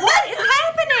you're like, what is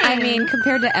happening? I mean,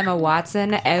 compared to Emma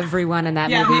Watson, everyone in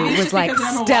that Yeah, maybe movie it's was just like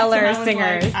because Emma stellar Watson, I was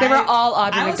singers. like, They were all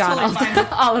Audrey I was totally McDonald. fine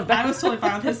with- All of them. I was totally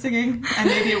fine with his singing, and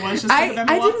maybe it was just because of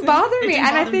Emma I Watson. didn't bother It me, didn't and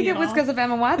I bother think me it at was all. because of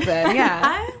Emma Watson.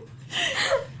 Yeah.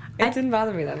 It didn't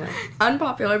bother me that much.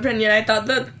 Unpopular opinion, I thought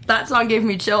that song gave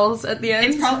me chills at the end.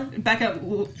 It's probably Becca.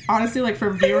 Honestly, like for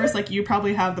viewers, like you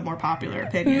probably have the more popular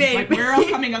opinion. Maybe. Like we're all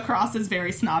coming across as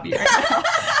very snobby right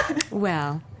now.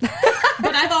 Well.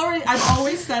 But I've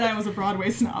always said I was a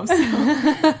Broadway snob. So.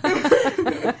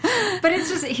 But it's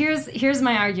just here's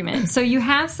my argument. So you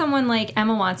have someone like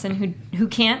Emma Watson who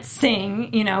can't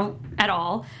sing, you know, at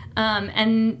all,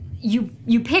 and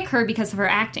you pick her because of her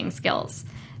acting skills.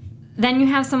 Then you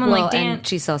have someone like Dan. And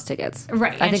she sells tickets.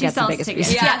 Right, I and think she that's the sells biggest tickets.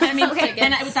 reason. Yeah, I mean, Okay,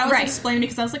 and that was right. explained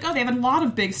because I was like, oh, they have a lot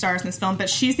of big stars in this film, but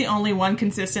she's the only one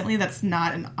consistently that's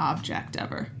not an object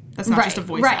ever. That's not Right, just a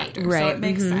voice right, actor, so right. it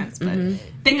makes sense. But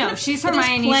they No, could've- she's but there's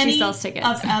Hermione, she plenty sells tickets.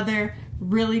 Of other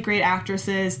really great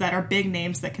actresses that are big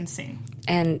names that can sing.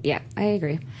 And yeah, I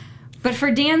agree. But for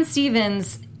Dan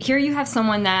Stevens, here you have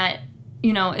someone that,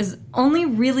 you know, is only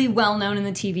really well known in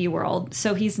the TV world.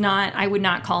 So he's not, I would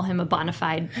not call him a bona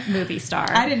fide movie star.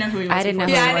 I didn't know who he was. I didn't know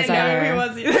before. who yeah, I was didn't know either.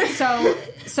 who he was either.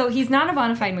 So he's not a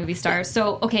bona fide movie star.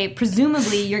 So, okay,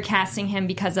 presumably you're casting him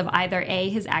because of either A,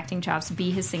 his acting chops,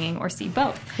 B, his singing, or C,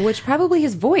 both. Which probably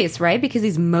his voice, right? Because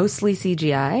he's mostly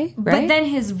CGI, right? But then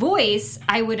his voice,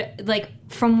 I would, like,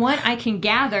 from what I can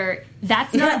gather,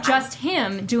 that's not just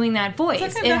him doing that voice.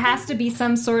 okay, It has to be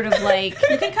some sort of, like...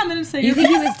 You can come in and say you think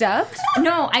he was dubbed?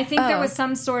 No, I think there Oh. was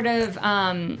some sort of,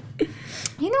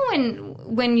 you know,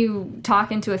 when you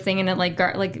talk into a thing and it like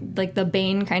the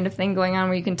Bane kind of thing going on,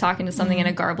 where you can talk into something and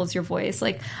it garbles your voice.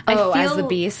 Like, Oh, I as feel, the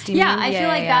Beast, you yeah, mean? I Yeah, feel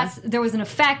like yeah. there was an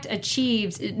effect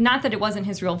achieved. Not that it wasn't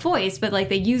his real voice, but like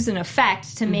they used an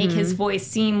effect to make his voice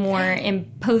seem more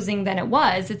imposing than it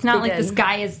was. It's not like this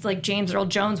guy is like James Earl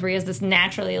Jones, where he has this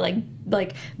naturally like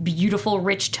like beautiful,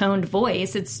 rich toned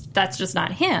voice. That's just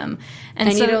not him.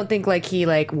 And so, you don't think like he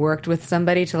like worked with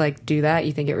somebody to like do that?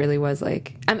 You think it really was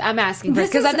like I'm asking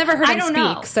because I've never heard him speak.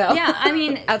 Know. So yeah, I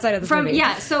mean, outside of this movie,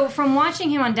 So from watching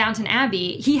him on Downton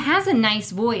Abbey, he has a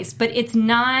nice voice, but it's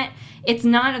not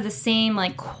of the same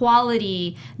like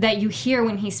quality that you hear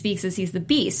when he speaks as he's the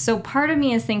Beast. So part of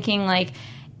me is thinking like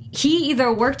he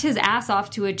either worked his ass off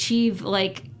to achieve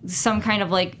like some kind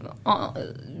of like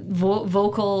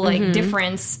vocal like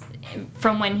difference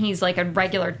from when he's like a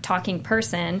regular talking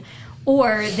person,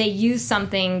 or they use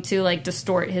something to like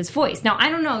distort his voice. Now I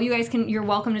don't know. You guys you're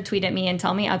welcome to tweet at me and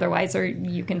tell me otherwise, or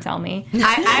you can tell me.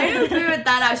 I agree with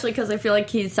that actually, because I feel like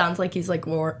he sounds like he's like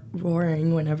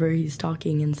roaring whenever he's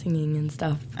talking and singing and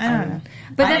stuff. I don't know.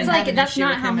 But that's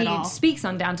not how he speaks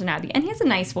on Downton Abbey. And he has a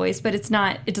nice voice, but it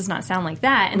does not sound like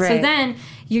that. And so then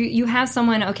you have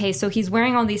someone, okay, so he's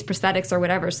wearing all these prosthetics or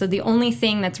whatever. So the only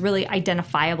thing that's really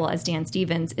identifiable as Dan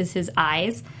Stevens is his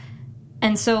eyes.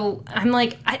 And so I'm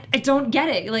like, I don't get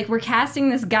it. Like, we're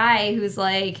casting this guy who's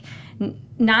like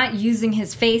not using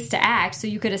his face to act, so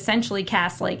you could essentially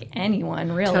cast like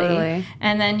anyone, really. Totally.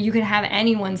 And then you could have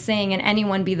anyone sing and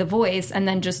anyone be the voice, and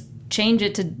then just change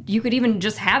it to, you could even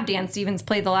just have Dan Stevens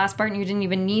play the last part and you didn't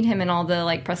even need him in all the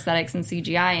like prosthetics and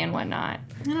CGI and whatnot.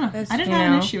 I didn't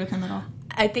have an issue with him at all.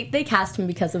 I think they cast him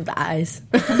because of the eyes.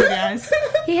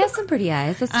 He has some pretty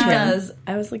eyes. That's true. He does.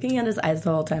 I was looking at his eyes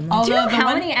the whole time. Do you know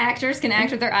how many actors can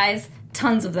act with their eyes?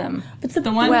 Tons of them. But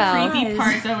the one creepy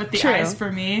part, though, with the eyes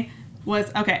for me was,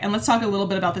 okay, and let's talk a little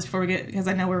bit about this before we get, because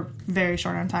I know we're very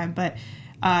short on time, but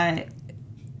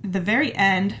the very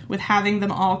end with having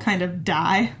them all kind of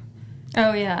die.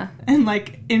 Oh, yeah. And,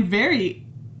 like,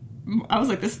 I was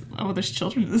like, there's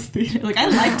children in this theater. Like, I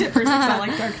liked it personally because I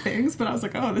like dark things, but I was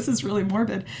like, oh, this is really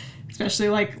morbid. Especially,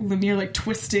 like, Lumiere, like,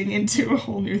 twisting into a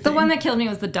whole new thing. The one that killed me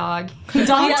was the dog. The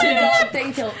dog, too.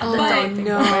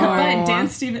 No. But Dan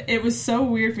Stevens, it was so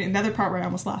weird for me. Another part where I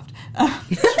almost laughed.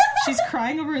 She's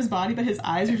crying over his body, but his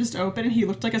eyes are just open, and he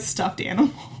looked like a stuffed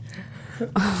animal.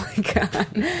 Oh my god.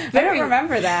 I don't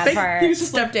remember that part. He was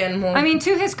just stuffed animal. I mean,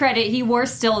 to his credit, he wore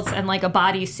stilts and, like, a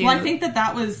bodysuit. Well, I think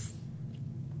that was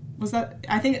that,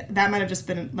 I think that might have just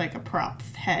been like a prop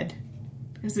head.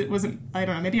 Because it wasn't, I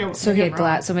don't know, maybe I was. So he had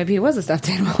glass, so maybe he was a stuffed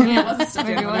animal. Yeah, it was a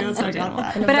stuffed animal.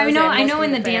 But I know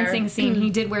in the dancing scene, he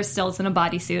did wear stilts and a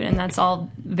bodysuit, and that's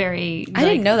all very. I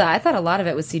didn't know that. I thought a lot of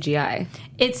it was CGI.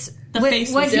 It's the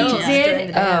face what was he CGI.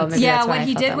 did. What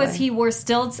he did was way. he wore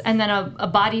stilts and then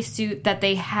a bodysuit that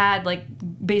they had like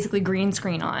basically green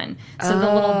screen on, so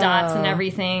the little dots and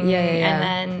everything. And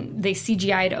then they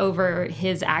CGI'd over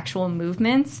his actual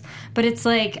movements. But it's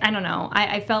like, I don't know.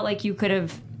 I felt like you could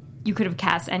have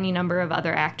cast any number of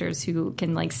other actors who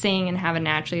can like sing and have a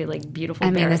naturally like beautiful.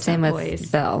 I mean, the same voice.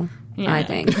 with Belle. Yeah. I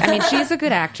think. I mean, she's a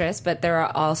good actress, but there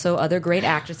are also other great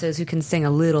actresses who can sing a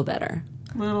little better.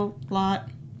 Lot.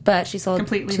 But she sold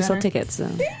completely sold tickets. So.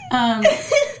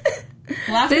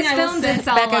 Last this thing film did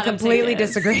sell Becca completely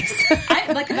disagrees.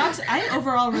 I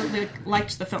overall really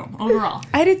liked the film. Overall,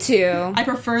 I did too. I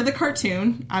prefer the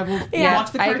cartoon. I will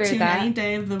watch the cartoon any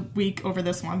day of the week over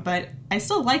this one, but I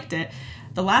still liked it.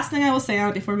 The last thing I will say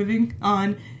out before moving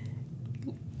on,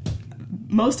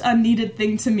 most unneeded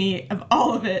thing to me of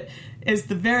all of it is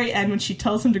the very end when she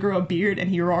tells him to grow a beard and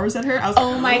he roars at her. I was like,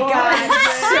 oh my god,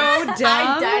 so dumb.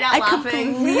 I died out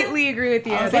laughing. Completely agree with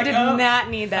you. They did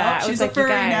not need that. She's a furry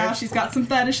now. She's got some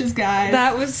fetishes, guys.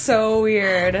 That was so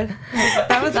weird.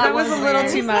 That was a little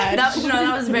too much.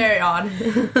 That was very odd.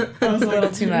 That was a little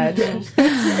too much. And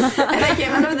I came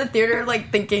out of the theater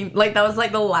like thinking like that was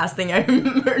like the last thing I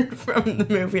remembered from the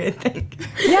movie. I think.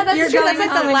 Yeah, that's true. That's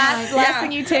like the last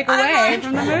thing you take away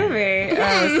from the movie.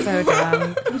 Oh, so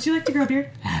dumb. Would you like to grow a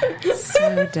beard?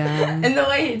 So dumb. And the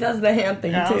way he does the hand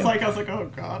thing too. I was like,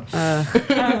 oh god.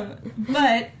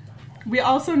 But we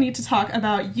also need to talk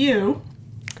about you,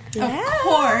 of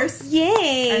course.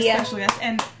 Yay! Especially us,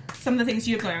 and some of the things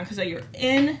you've learned, because you're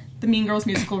in the Mean Girls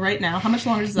musical right now. How much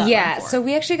longer does that run for? So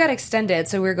we actually got extended.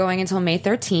 So we're going until May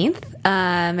 13th.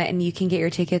 And you can get your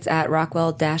tickets at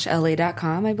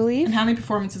rockwell-la.com, I believe. And how many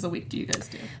performances a week do you guys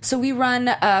do? So we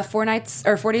run 4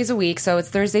 days a week. So it's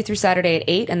Thursday through Saturday at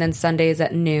 8 and then Sundays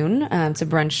at noon. It's a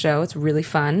brunch show. It's really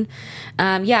fun.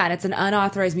 And it's an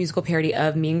unauthorized musical parody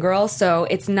of Mean Girls. So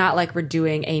it's not like we're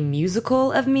doing a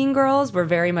musical of Mean Girls. We're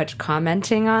very much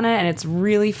commenting on it, and it's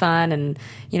really fun. And,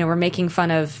 we're making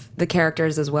fun of the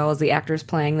characters as well as the actors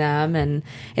playing them. And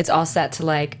it's all set to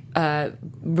like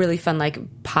really fun like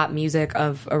pop music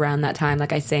of around that time.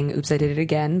 Like I sing Oops, I Did It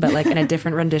Again, but like in a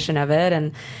different rendition of it.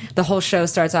 And the whole show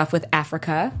starts off with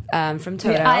Africa from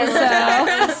Toto. I love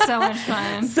it. It's so much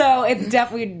fun. So it's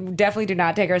definitely definitely do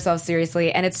not take ourselves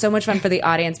seriously, and it's so much fun for the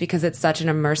audience because it's such an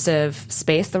immersive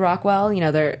space. The Rockwell,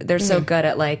 they're so good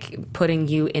at like putting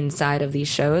you inside of these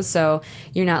shows, so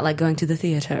you're not like going to the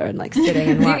theater and like sitting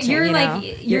and watching. You're like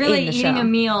eating a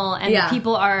meal, and Yeah. the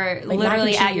people are Like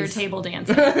literally mac and at your cheese. table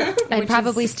dancing, and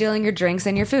probably stealing your drinks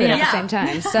and your food at the Yeah. same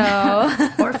time. So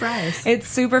Or fries. it's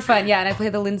super fun. Yeah, and I play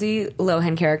the Lindsay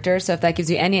Lohan character, so if that gives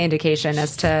you any indication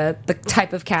as to the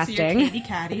type of So you're casting. Katie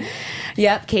Caddy.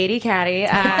 Yep, Katie Caddy.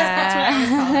 That's what I always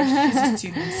call her. She's just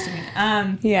too nice to me.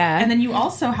 Yeah. And then you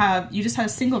also you just had a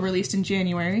single released in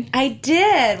January. I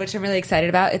did, which I'm really excited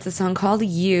about. It's a song called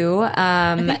You.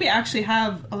 I think we actually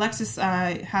have, Alexis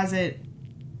has it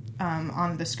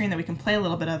on the screen that we can play a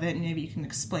little bit of it, and maybe you can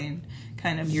explain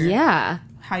kind of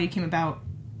how you came about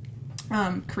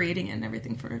creating it and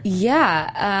everything for it.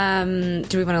 Yeah.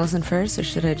 Do we want to listen first, or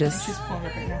should I just... She's pulling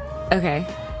it right now. Okay.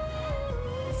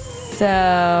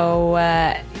 So,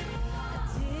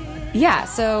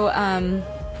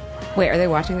 wait, are they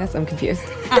watching this? I'm confused.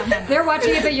 They're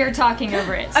watching it, but you're talking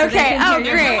over it. So Okay, they can oh,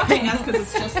 hear your great. talking. That's because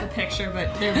it's just the picture,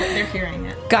 but they're hearing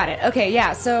it. Got it. Okay,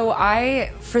 yeah. So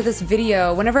for this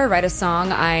video, whenever I write a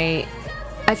song, I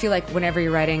feel like whenever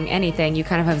you're writing anything, you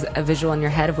kind of have a visual in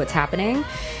your head of what's happening.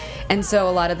 And so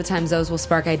a lot of the times those will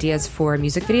spark ideas for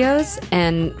music videos.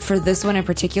 And for this one in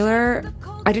particular,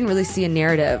 I didn't really see a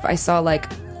narrative. I saw a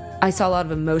lot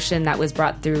of emotion that was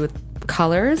brought through with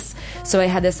colors. So I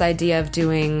had this idea of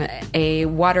doing a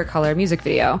watercolor music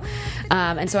video.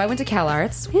 And so I went to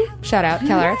CalArts. Shout out,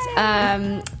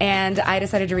 CalArts. And I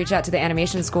decided to reach out to the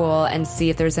animation school and see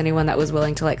if there's anyone that was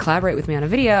willing to like collaborate with me on a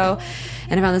video.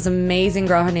 And I found this amazing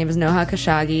girl. Her name is Noha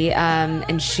Khashoggi.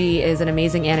 And she is an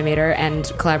amazing animator and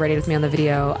collaborated with me on the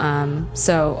video.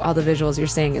 So all the visuals you're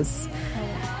seeing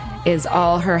is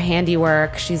all her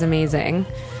handiwork. She's amazing.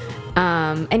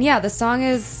 And yeah, the song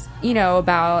is,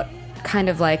 about kind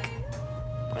of like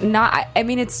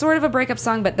it's sort of a breakup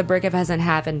song, but the breakup hasn't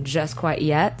happened just quite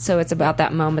yet. So it's about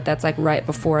that moment that's like right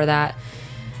before that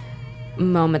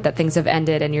moment that things have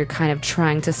ended, and you're kind of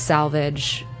trying to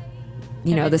salvage,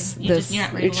 you're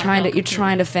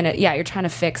trying to finish. Yeah, you're trying to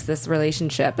fix this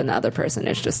relationship, and the other person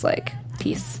is just like,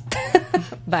 peace.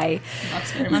 Bye.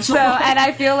 That's very much So, and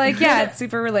I feel like, it's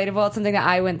super relatable. It's something that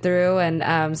I went through,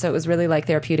 and so it was really like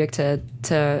therapeutic to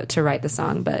write the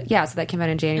song. But yeah, so that came out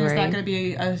in January. Is that going to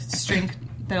be a string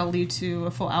that'll lead to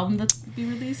a full album that's be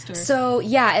released? Or? So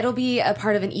yeah, it'll be a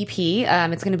part of an EP.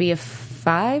 It's going to be a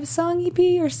 5-song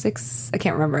EP or 6. I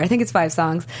can't remember. I think it's 5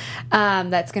 songs.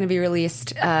 That's going to be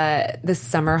released this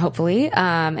summer, hopefully.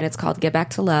 And it's called Get Back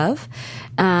to Love.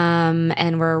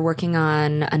 And we're working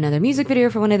on another music video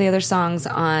for one of the other songs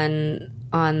on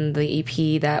the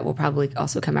EP that will probably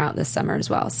also come out this summer as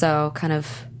well. So kind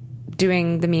of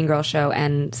doing the Mean Girl show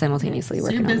and simultaneously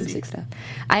working on music stuff.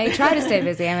 I try to stay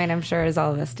busy. I mean, I'm sure as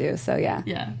all of us do. So yeah.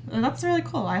 Yeah. Well, that's really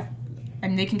cool.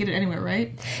 And they can get it anywhere,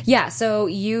 right? Yeah, so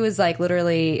You is like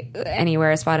literally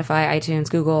anywhere: Spotify,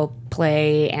 iTunes, Google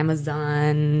Play,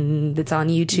 Amazon. It's on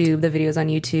YouTube. The video's on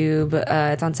YouTube.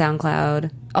 It's on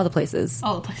SoundCloud. All the places.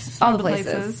 All the places. All the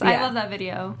places. I Yeah. love that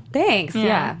video. Thanks.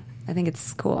 Yeah. I think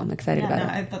it's cool. I'm excited about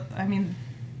it.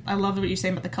 I love what you're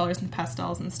saying about the colors and the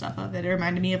pastels and stuff of it. It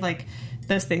reminded me of like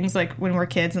those things like when we're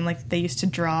kids and like they used to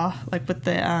draw like with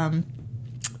the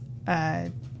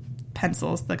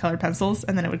pencils, the colored pencils,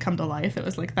 and then it would come to life. It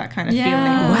was like that kind of feeling.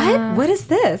 What? What is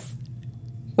this?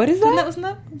 What is that? Wasn't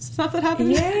that stuff that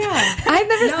happened? Yeah. I've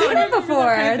never seen it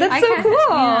before. That's so cool.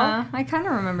 Yeah, I kind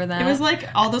of remember that. It was like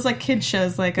all those like kid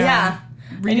shows, like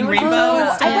Reading And it Rainbow. was- and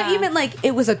I stuff. thought you meant like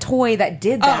it was a toy that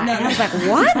did that. no, And I was like,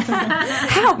 what?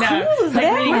 How cool is like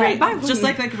that? reading just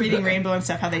like Reading Rainbow and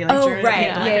stuff. How they like Oh, drew it. right.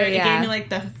 Like, Yeah, it yeah. gave me like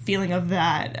the feeling of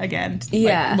that again.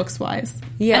 Yeah. looks wise.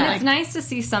 Yeah. And it's nice to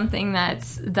see something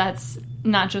that's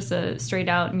not just a straight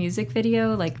out music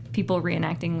video, like people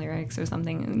reenacting lyrics or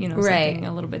something, Right. something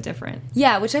a little bit different.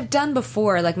 Yeah, which I've done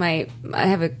before. Like I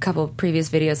have a couple of previous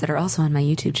videos that are also on my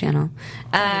YouTube channel.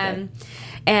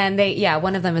 And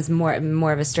one of them is more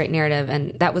of a straight narrative,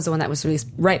 and that was the one that was released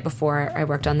right before I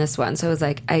worked on this one. So it was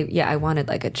like, I wanted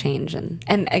like a change, and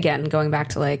again, going back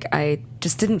to like, I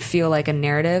just didn't feel like a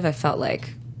narrative. I felt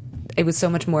like it was so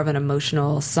much more of an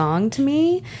emotional song to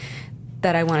me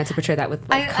that I wanted to portray that with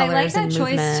like, I colors like that and choice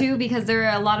movement. too, because there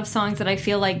are a lot of songs that I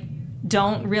feel like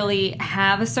don't really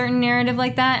have a certain narrative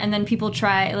like that, and then people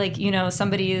try, like,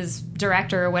 somebody's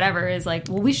director or whatever is like,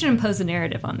 well, we should impose a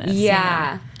narrative on this.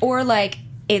 Yeah. Or like,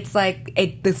 it's like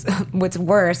what's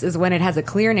worse is when it has a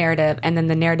clear narrative and then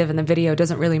the narrative in the video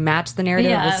doesn't really match the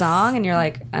narrative of the Yes. song, and you're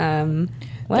like,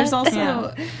 what? There's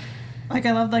also Like,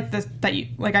 I love, like, that you,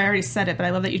 like, I already said it, but I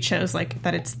love that you chose, like,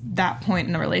 that it's that point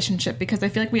in a relationship, because I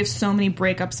feel like we have so many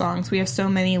breakup songs, we have so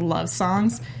many love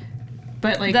songs,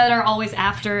 but, like... that are always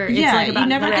after, it's yeah, like about you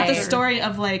never get the right. story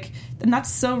of, like, and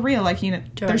that's so real, like, you know,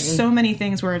 there's so many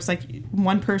things where it's, like,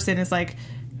 one person is, like,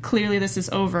 clearly this is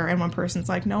over, and one person's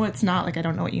like, no, it's not, like, I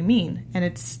don't know what you mean, and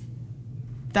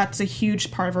that's a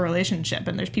huge part of a relationship,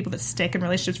 and there's people that stick in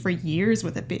relationships for years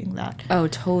with it being that. Oh,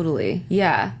 totally.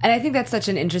 Yeah. And I think that's such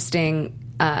an interesting...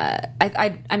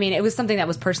 I mean, it was something that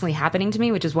was personally happening to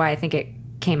me, which is why I think it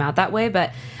came out that way,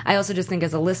 but I also just think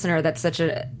as a listener, that's such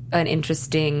an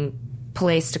interesting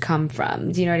place to come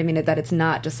from. Do you know what I mean? That it's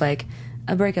not just like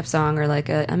a breakup song or like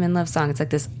a I'm in love song. It's like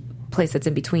this place that's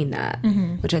in between that,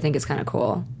 which I think is kind of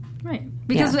cool. Right.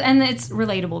 Because and it's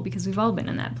relatable because we've all been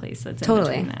in that place that's in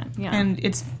between that. Yeah. And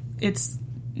it's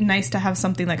nice to have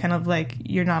something that kind of like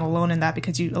you're not alone in that,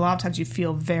 because a lot of times you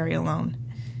feel very alone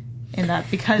in that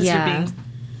because you're being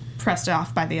pressed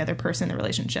off by the other person in the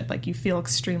relationship. Like, you feel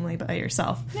extremely by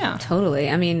yourself. Yeah. Totally.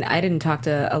 I mean, I didn't talk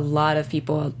to a lot of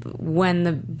people when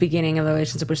the beginning of the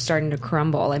relationship was starting to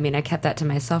crumble. I mean, I kept that to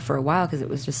myself for a while because it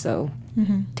was just so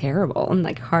terrible and,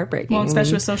 like, heartbreaking. Well,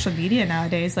 especially with social media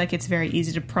nowadays, like, it's very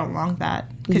easy to prolong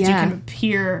that because you can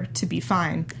appear to be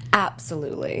fine.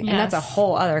 Absolutely. Yes. And that's a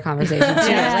whole other conversation, too,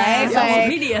 right? Social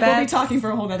media. We'll be talking for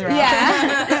a whole other hour.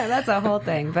 Yeah. That's a whole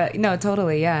thing. But, no,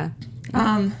 totally, yeah.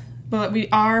 But we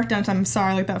are done. I'm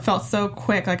sorry, like, that felt so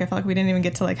quick. Like, I felt like we didn't even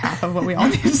get to, like, half of what we all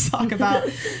need to talk about.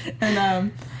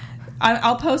 And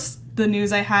I'll post the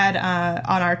news I had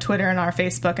on our Twitter and our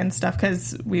Facebook and stuff,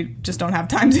 because we just don't have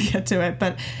time to get to it.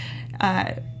 But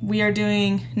we are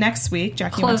doing next week,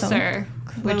 Jackie, Closer,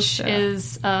 which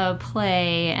is a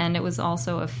play, and it was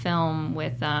also a film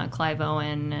with Clive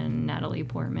Owen and Natalie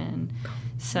Portman.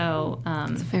 So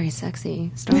It's a very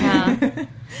sexy story. yeah.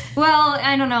 Well,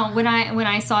 I don't know. When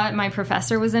I saw it, my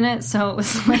professor was in it, so it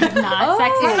was like not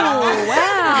sexy at all.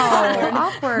 Wow.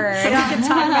 Awkward. So we can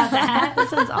talk about that.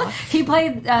 This one's awesome. He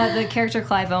played the character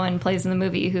Clive Owen plays in the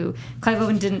movie. Who Clive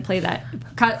Owen didn't play that.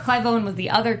 Clive Owen was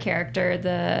the other character.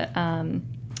 The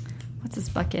what's his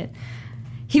bucket?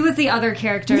 He was the other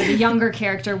character, the younger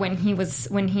character when he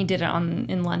did it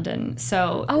in London.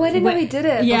 So I didn't know he did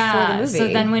it before the movie. So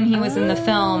then when he was in the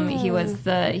film, he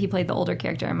played the older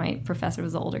character, and my professor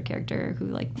was the older character who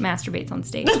like masturbates on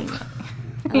stage.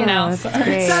 And, you know, that's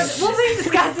great. So we'll be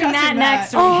discussing that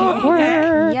next week.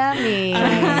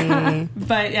 Yummy.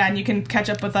 But yeah, and you can catch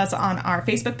up with us on our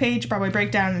Facebook page, Broadway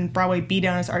Breakdown, and Broadway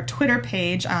Beatdown is our Twitter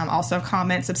page. Also,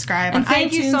 comment, subscribe, And on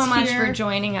thank iTunes you so much here. for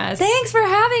joining us. Thanks for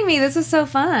having me. This was so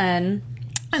fun.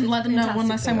 And let them know one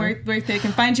last time where they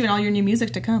can find you and all your new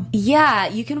music to come. Yeah,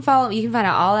 you can find out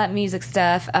all that music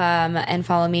stuff and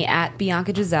follow me at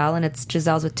Bianca Giselle, and it's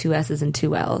Giselle's with 2 S's and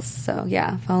 2 L's. So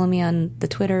yeah, follow me on the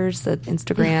Twitters, the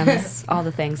Instagrams, all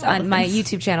the things. On my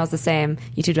YouTube channel is the same,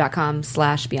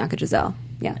 youtube.com/Bianca Giselle.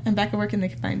 Yeah. And Becca, where can they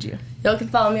find you? Y'all can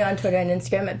follow me on Twitter and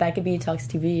Instagram at Becca B Talks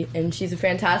TV, and she's a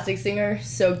fantastic singer.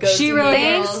 So go. She really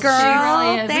Thanks, is. girl. She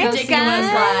really is. Thanks, Go see guys.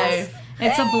 her live.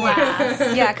 It's a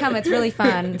blast. Yeah, come. It's really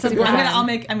fun. It's super fun. I'm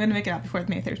gonna make it out before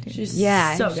May 13th.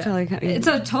 Yeah, so it's good. totally. It's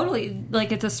a totally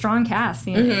it's a strong cast.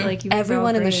 You know, like you guys are all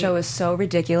Everyone in the great. show is so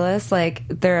ridiculous. Like,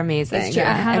 they're amazing. It's true.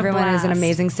 I had a Everyone is an blast.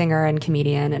 amazing singer and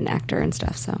comedian and actor and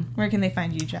stuff. So Where can they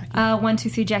find you, Jackie?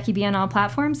 123 Jackie B on all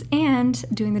platforms, and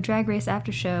doing the Drag Race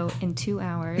after show in 2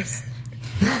 hours.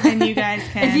 And you guys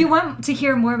can. If you want to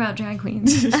hear more about drag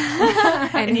queens,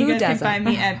 and you who guys can doesn't? find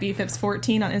me at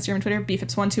bfips14 on Instagram and Twitter,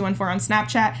 bfips1214 on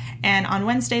Snapchat, and on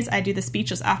Wednesdays I do the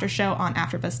Speechless After Show on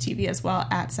AfterBuzz TV as well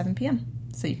at 7 p.m.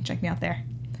 So you can check me out there.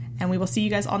 And we will see you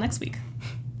guys all next week.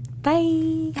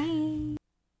 Bye. I'm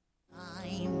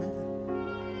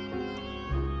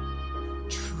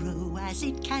true as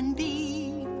it can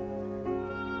be.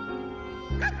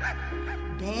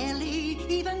 Barely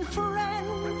even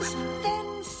friends,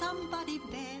 then